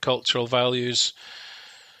statements and cultural values,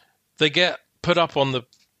 they get put up on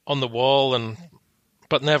the wall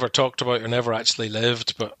but never talked about or never actually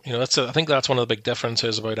lived. But I think that's one of the big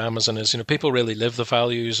differences about Amazon is people really live the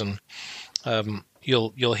values, and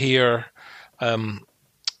you'll hear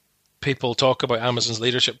people talk about Amazon's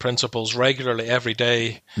leadership principles regularly every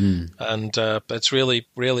day, and it's really,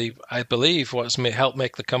 really, I believe, what's helped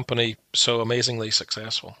make the company so amazingly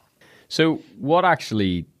successful. So what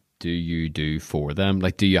actually do you do for them?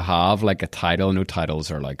 Like, do you have like a title? No,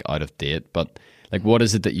 titles are like out of date, but like, what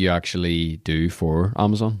is it that you actually do for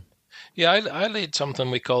Amazon? Yeah, I lead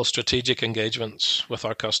something we call strategic engagements with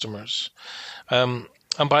our customers. And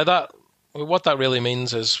by that, what that really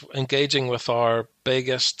means is engaging with our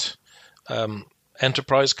biggest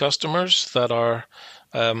enterprise customers that are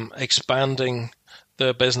expanding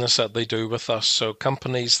the business that they do with us. So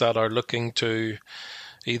companies that are looking to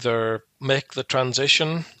either make the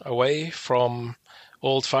transition away from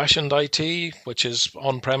old-fashioned IT, which is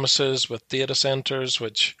on-premises with data centers,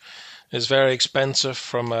 which is very expensive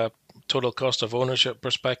from a total cost of ownership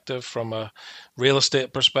perspective, from a real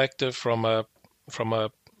estate perspective, from a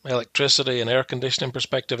electricity and air conditioning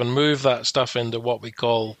perspective, and move that stuff into what we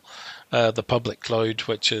call the public cloud,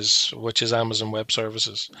 which is Amazon Web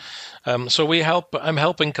Services. So I'm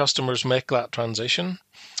helping customers make that transition,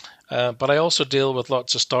 but I also deal with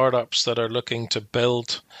lots of startups that are looking to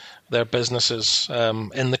build their businesses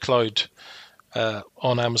in the cloud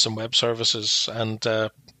on Amazon Web Services. And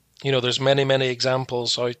there's many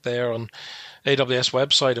examples out there on AWS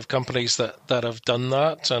website of companies that have done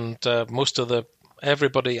that, and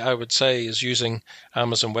everybody, I would say, is using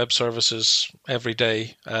Amazon Web Services every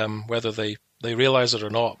day, whether they realize it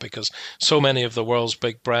or not, because so many of the world's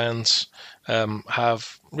big brands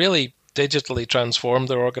have really digitally transformed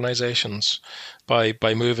their organizations by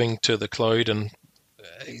moving to the cloud and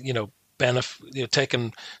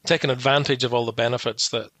taking advantage of all the benefits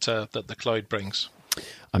that the cloud brings.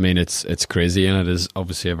 I mean, it's crazy, and it is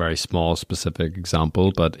obviously a very small, specific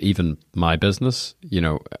example. But even my business,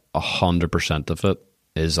 100% of it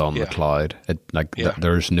is on the cloud.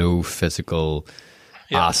 There's no physical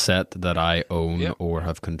asset that I own or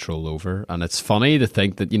have control over. And it's funny to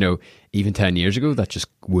think that even 10 years ago, that just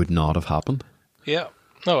would not have happened. Yeah,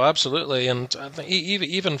 no, absolutely. And I think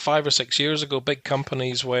even 5 or 6 years ago, big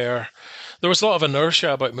companies where there was a lot of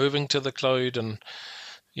inertia about moving to the cloud, and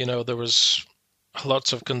there was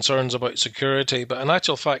lots of concerns about security, but in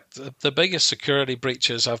actual fact, the biggest security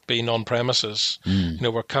breaches have been on premises,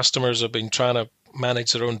 where customers have been trying to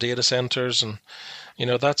manage their own data centers. And,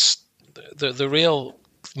 that's the real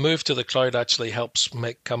move to the cloud actually helps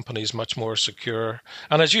make companies much more secure.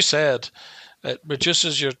 And as you said, it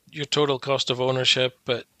reduces your total cost of ownership,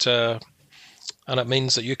 and it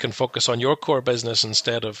means that you can focus on your core business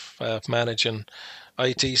instead of managing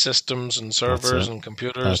IT systems and servers and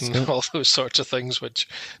computers and all those sorts of things, which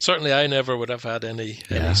certainly I never would have had any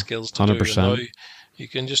skills to 100%. Do. And now you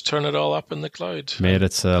can just turn it all up in the cloud. Mate,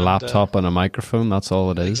 it's a laptop and a microphone. That's all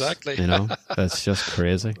it is. Exactly. It's just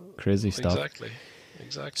crazy stuff. Exactly.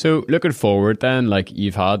 So looking forward then,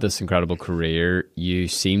 you've had this incredible career. You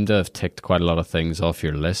seem to have ticked quite a lot of things off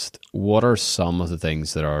your list. What are some of the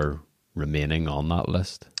things that are remaining on that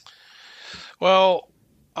list? Well,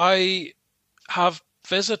 I have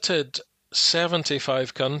visited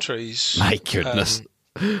 75 countries. My goodness.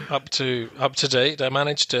 Up to date. I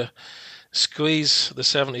managed to squeeze the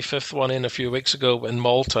 75th one in a few weeks ago in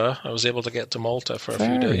Malta. I was able to get to Malta for a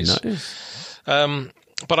few days. Nice.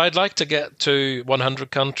 But I'd like to get to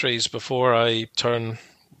 100 countries before I turn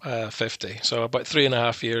 50. So about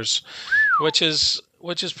 3.5 years, which is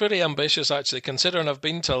pretty ambitious, actually, considering I've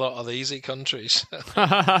been to a lot of the easy countries.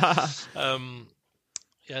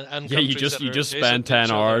 You just spend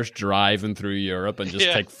 10 hours driving through Europe and just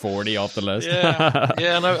take 40 off the list.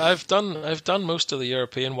 And I've done most of the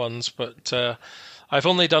European ones, but I've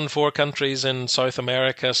only done 4 countries in South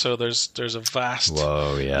America, so there's a vast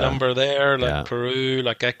number there, like Peru,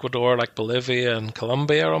 like Ecuador, like Bolivia and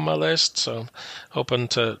Colombia are on my list. So I'm hoping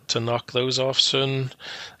to knock those off soon.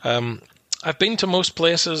 I've been to most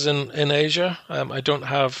places in Asia. I don't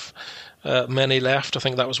have many left. I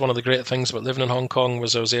think that was one of the great things about living in Hong Kong,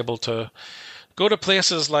 was I was able to go to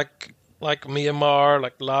places like Myanmar,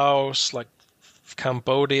 like Laos, like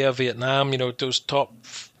Cambodia, Vietnam, those top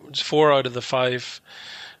 4 out of the 5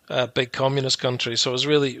 big communist countries. So it was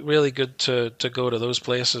really, really good to go to those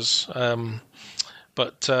places.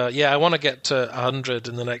 But I want to get to 100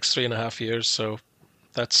 in the next 3.5 years. So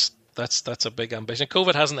that's a big ambition.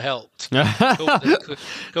 COVID hasn't helped.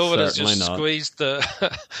 COVID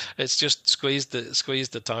has just squeezed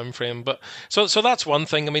the time frame. But so that's one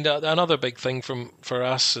thing. I mean, another big thing for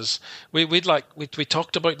us is we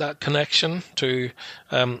talked about that connection to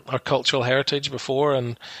our cultural heritage before,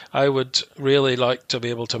 and I would really like to be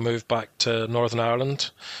able to move back to Northern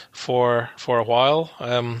Ireland for a while,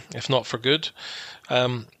 if not for good.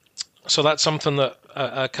 So that's something that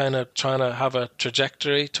I kind of trying to have a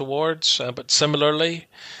trajectory towards. But similarly,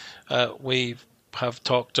 we have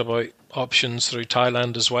talked about options through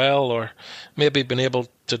Thailand as well, or maybe been able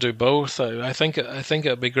to do both. I think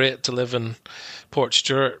it'd be great to live in Port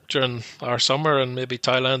Stewart during our summer and maybe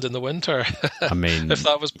Thailand in the winter. I mean, if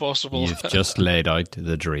that was possible. You've just laid out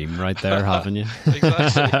the dream right there, haven't you?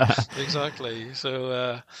 Exactly.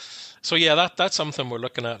 So yeah, that's something we're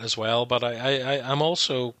looking at as well. But I'm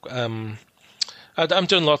also I'm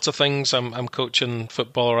doing lots of things. I'm coaching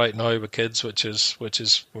football right now with kids, which is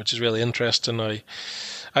really interesting.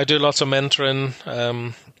 I do lots of mentoring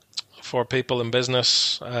for people in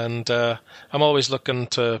business, and I'm always looking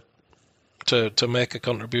to make a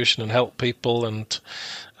contribution and help people, and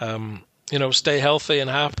stay healthy and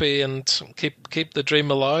happy, and keep the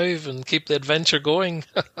dream alive and keep the adventure going.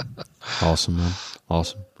 Awesome, man.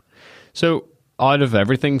 Awesome. So, out of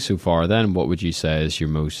everything so far, then, what would you say is your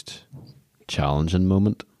most challenging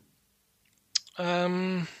moment?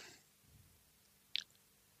 I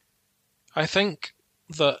think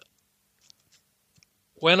that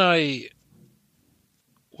when I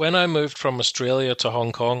moved from Australia to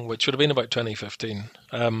Hong Kong, which would have been about 2015,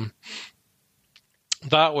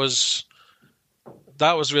 that was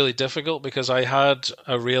really difficult because I had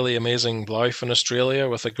a really amazing life in Australia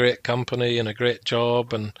with a great company and a great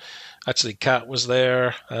job, and actually Kat was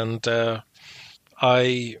there, and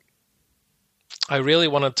I really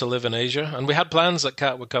wanted to live in Asia, and we had plans that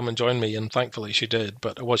Kat would come and join me, and thankfully she did,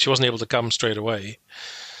 but she wasn't able to come straight away.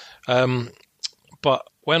 But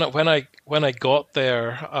when I got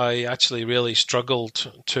there, I actually really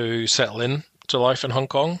struggled to settle in to life in Hong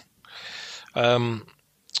Kong.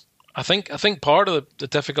 I think part of the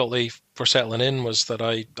difficulty for settling in was that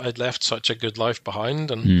I'd left such a good life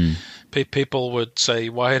behind, and people would say,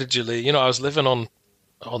 "Why did you leave?" I was living on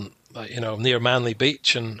near Manly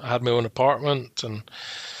Beach, and I had my own apartment, and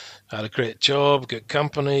I had a great job, good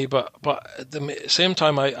company, but at the same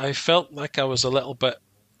time, I felt like I was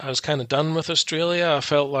kind of done with Australia. I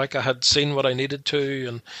felt like I had seen what I needed to,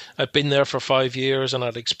 and I'd been there for 5 years, and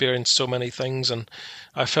I'd experienced so many things, and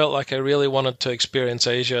I felt like I really wanted to experience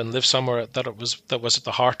Asia and live somewhere that was at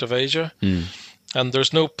the heart of Asia. And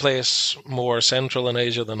there's no place more central in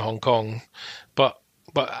Asia than Hong Kong. But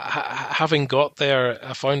having got there,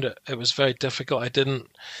 I found it was very difficult. I didn't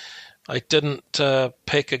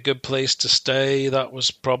pick a good place to stay. That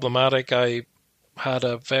was problematic. I had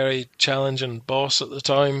a very challenging boss at the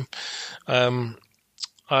time.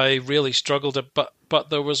 I really struggled it, but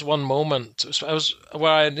there was one moment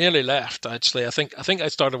where I nearly left. Actually, I think I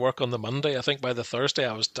started work on the Monday. I think by the Thursday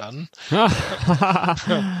I was done. I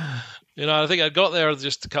think I got there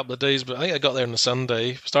just a couple of days, but I think I got there on the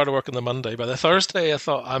Sunday. Started work on the Monday. By the Thursday, I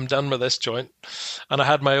thought, I'm done with this joint, and I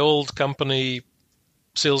had my old company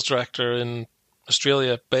sales director in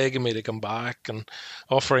Australia begging me to come back and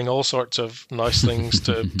offering all sorts of nice things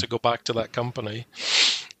to go back to that company.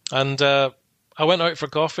 And I went out for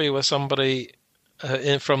coffee with somebody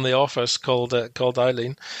from the office called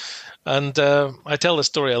Eileen. And I tell this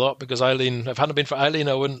story a lot because Eileen, if it hadn't been for Eileen,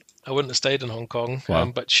 I wouldn't have stayed in Hong Kong. Wow.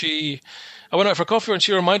 But I went out for coffee and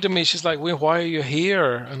she reminded me, she's like, "Well, why are you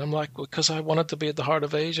here?" And I'm like, "Because I wanted to be at the heart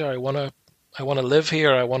of Asia. I want to live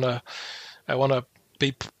here. I want to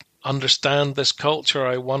understand this culture.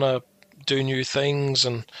 I want to do new things,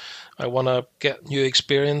 and I want to get new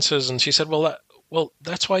experiences." And she said, well,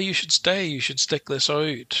 that's why you should stay. You should stick this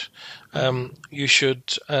out. You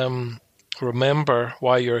should remember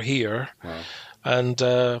why you're here. Wow. And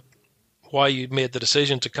why you made the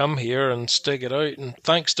decision to come here, and stick it out. And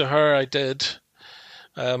thanks to her, I did.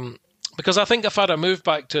 Because I think if I'd have moved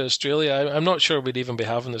back to Australia, I'm not sure we'd even be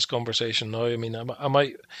having this conversation now. I mean, I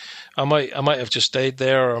might have just stayed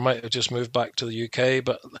there, or I might have just moved back to the UK.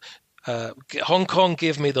 But Hong Kong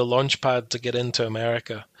gave me the launch pad to get into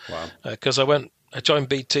America. Wow. Because I joined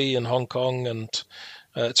BT in Hong Kong, and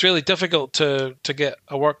it's really difficult to get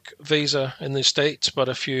a work visa in the States. But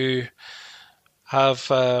if you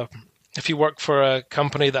work for a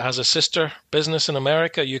company that has a sister business in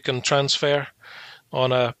America, you can transfer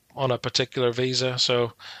on a particular visa.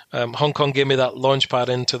 So Hong Kong gave me that launch pad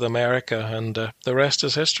into America, and the rest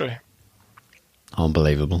is history.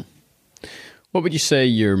 Unbelievable. What would you say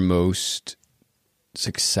your most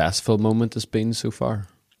successful moment has been so far?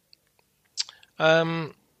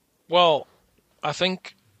 Well, I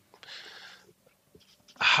think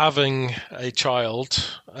having a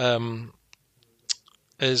child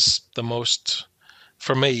is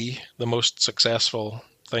for me, the most successful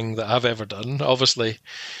thing that I've ever done. Obviously,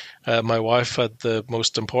 my wife had the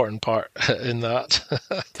most important part in that.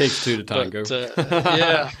 Takes two to tango. But,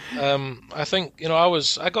 I think,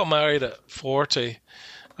 I got married at 40,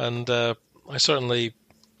 and I certainly,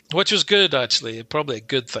 which was good actually, probably a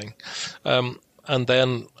good thing. And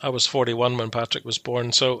then I was 41 when Patrick was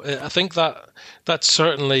born. So I think that's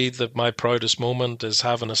certainly my proudest moment, is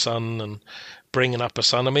having a son and bringing up a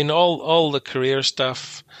son. I mean, all the career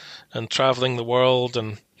stuff and traveling the world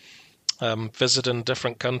and visiting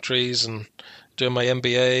different countries and doing my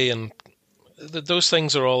MBA, and those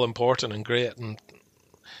things are all important and great.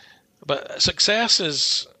 But success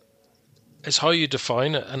is is how you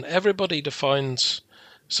define it, and everybody defines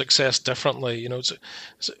success differently.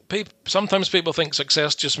 Sometimes people think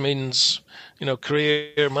success just means,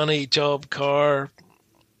 career, money, job, car,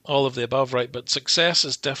 all of the above, right? But success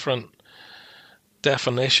is different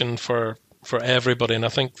definition for everybody, and I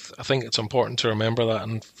think it's important to remember that.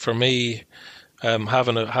 And for me,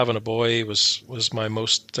 having a boy was my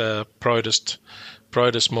most proudest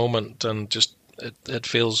moment, and just it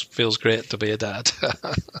feels great to be a dad.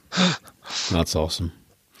 That's awesome.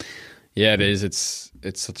 Yeah, it is. It's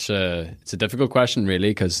a difficult question, really,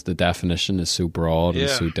 because the definition is so broad and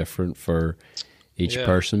so different for each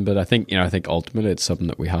person. But I think ultimately it's something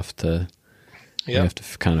that we have to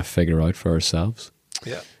kind of figure out for ourselves.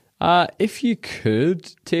 Yeah. If you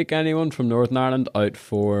could take anyone from Northern Ireland out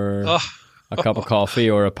for a cup of coffee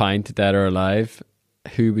or a pint, dead or alive,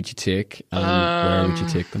 who would you take, and where would you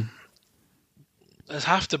take them? It'd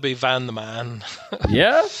have to be Van the Man.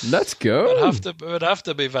 Yeah, let's go. It would have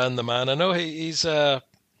to be Van the Man. I know he's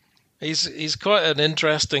quite an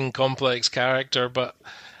interesting, complex character, but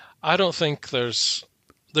I don't think there's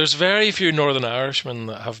very few Northern Irishmen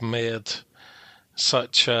that have made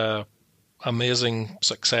such amazing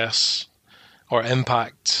success or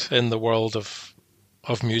impact in the world of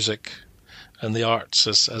music and the arts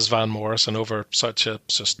as Van Morrison over such a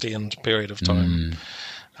sustained period of time.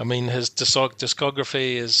 I mean, his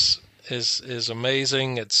discography is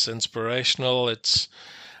amazing. It's inspirational.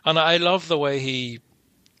 And I love the way he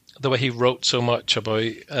wrote so much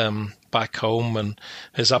about back home and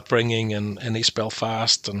his upbringing in East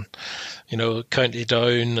Belfast and County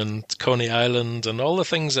Down and Coney Island and all the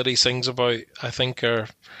things that he sings about. I think they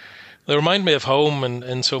remind me of home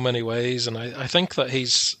in so many ways, and I think that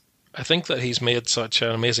he's made such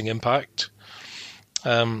an amazing impact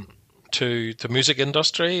to the music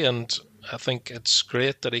industry, and I think it's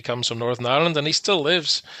great that he comes from Northern Ireland and he still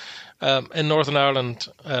lives in Northern Ireland,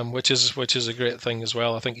 which is a great thing as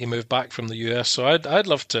well. I think he moved back from the US, so I'd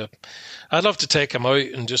love to take him out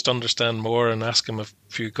and just understand more and ask him a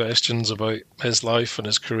few questions about his life and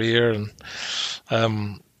his career and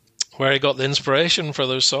where he got the inspiration for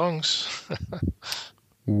those songs.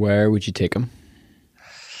 Where would you take him?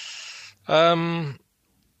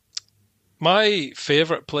 My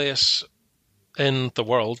favourite place in the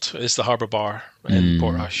world is the Harbour Bar in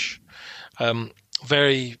Portrush.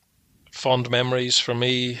 Very fond memories for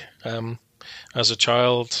me as a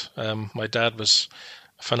child. My dad was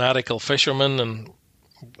a fanatical fisherman, and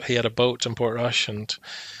he had a boat in Portrush, and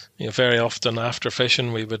very often after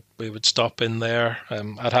fishing we would stop in there.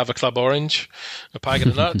 I'd have a Club Orange, a packet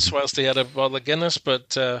of nuts, whilst he had a bottle of Guinness.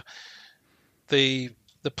 But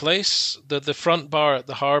the place, the front bar at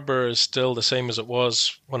the harbour is still the same as it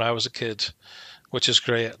was when I was a kid, which is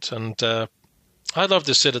great. And I'd love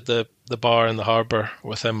to sit at the bar in the harbour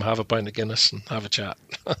with him, have a pint of Guinness and have a chat.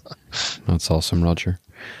 That's awesome, Roger.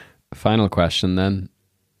 Final question then.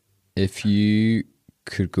 If you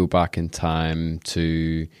could go back in time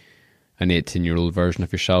to an 18-year-old version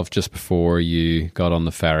of yourself just before you got on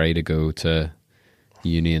the ferry to go to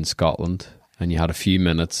uni in Scotland, and you had a few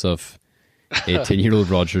minutes of 18-year-old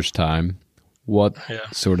Roger's time, what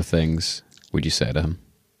sort of things would you say to him?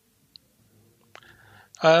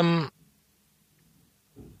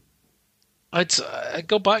 I'd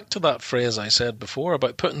go back to that phrase I said before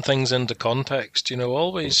about putting things into context.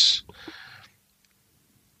 Always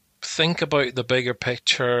think about the bigger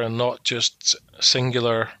picture and not just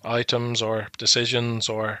singular items or decisions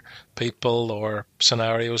or people or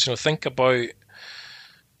scenarios. Think about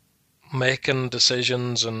making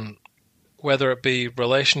decisions, and whether it be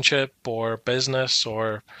relationship or business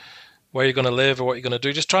or where you're going to live or what you're going to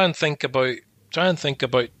do, just try and think about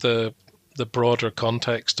the broader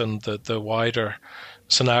context and the wider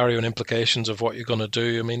scenario and implications of what you're going to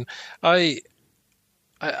do. I mean,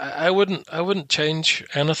 I wouldn't change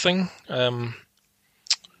anything.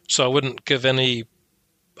 So I wouldn't give any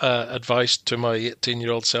advice to my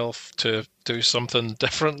 18-year-old self to do something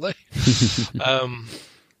differently.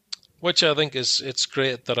 Which I think it's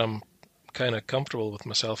great that I'm kind of comfortable with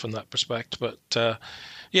myself in that respect. But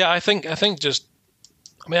I think just,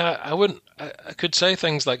 I could say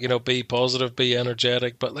things like, be positive, be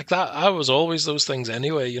energetic, but like that, I was always those things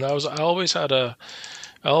anyway. I always had a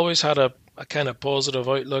kind of positive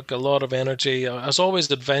outlook, a lot of energy. I was always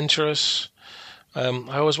adventurous.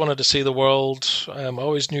 I always wanted to see the world. I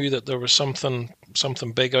always knew that there was something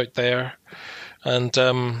big out there, and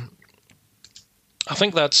I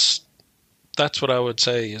think that's what I would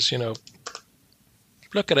say is,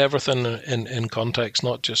 look at everything in context,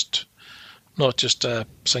 not just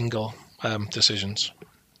single decisions.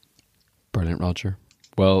 Brilliant, Roger.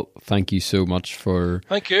 Well, thank you so much for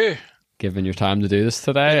thank you giving your time to do this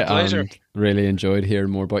today. Been a pleasure. And really enjoyed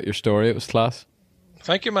hearing more about your story. It was class.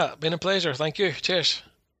 Thank you, Matt. Been a pleasure. Thank you. Cheers.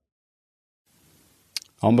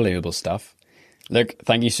 Unbelievable stuff. Look,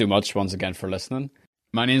 thank you so much once again for listening.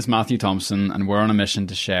 My name is Matthew Thompson, and we're on a mission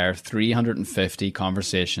to share 350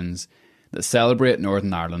 conversations that celebrate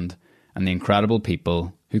Northern Ireland and the incredible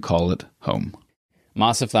people who call it home.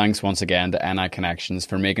 Massive thanks once again to NI Connections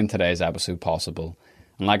for making today's episode possible.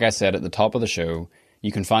 And like I said at the top of the show,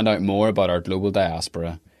 you can find out more about our global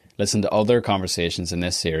diaspora, listen to other conversations in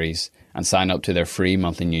this series, and sign up to their free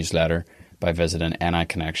monthly newsletter by visiting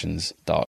niconnections.ie.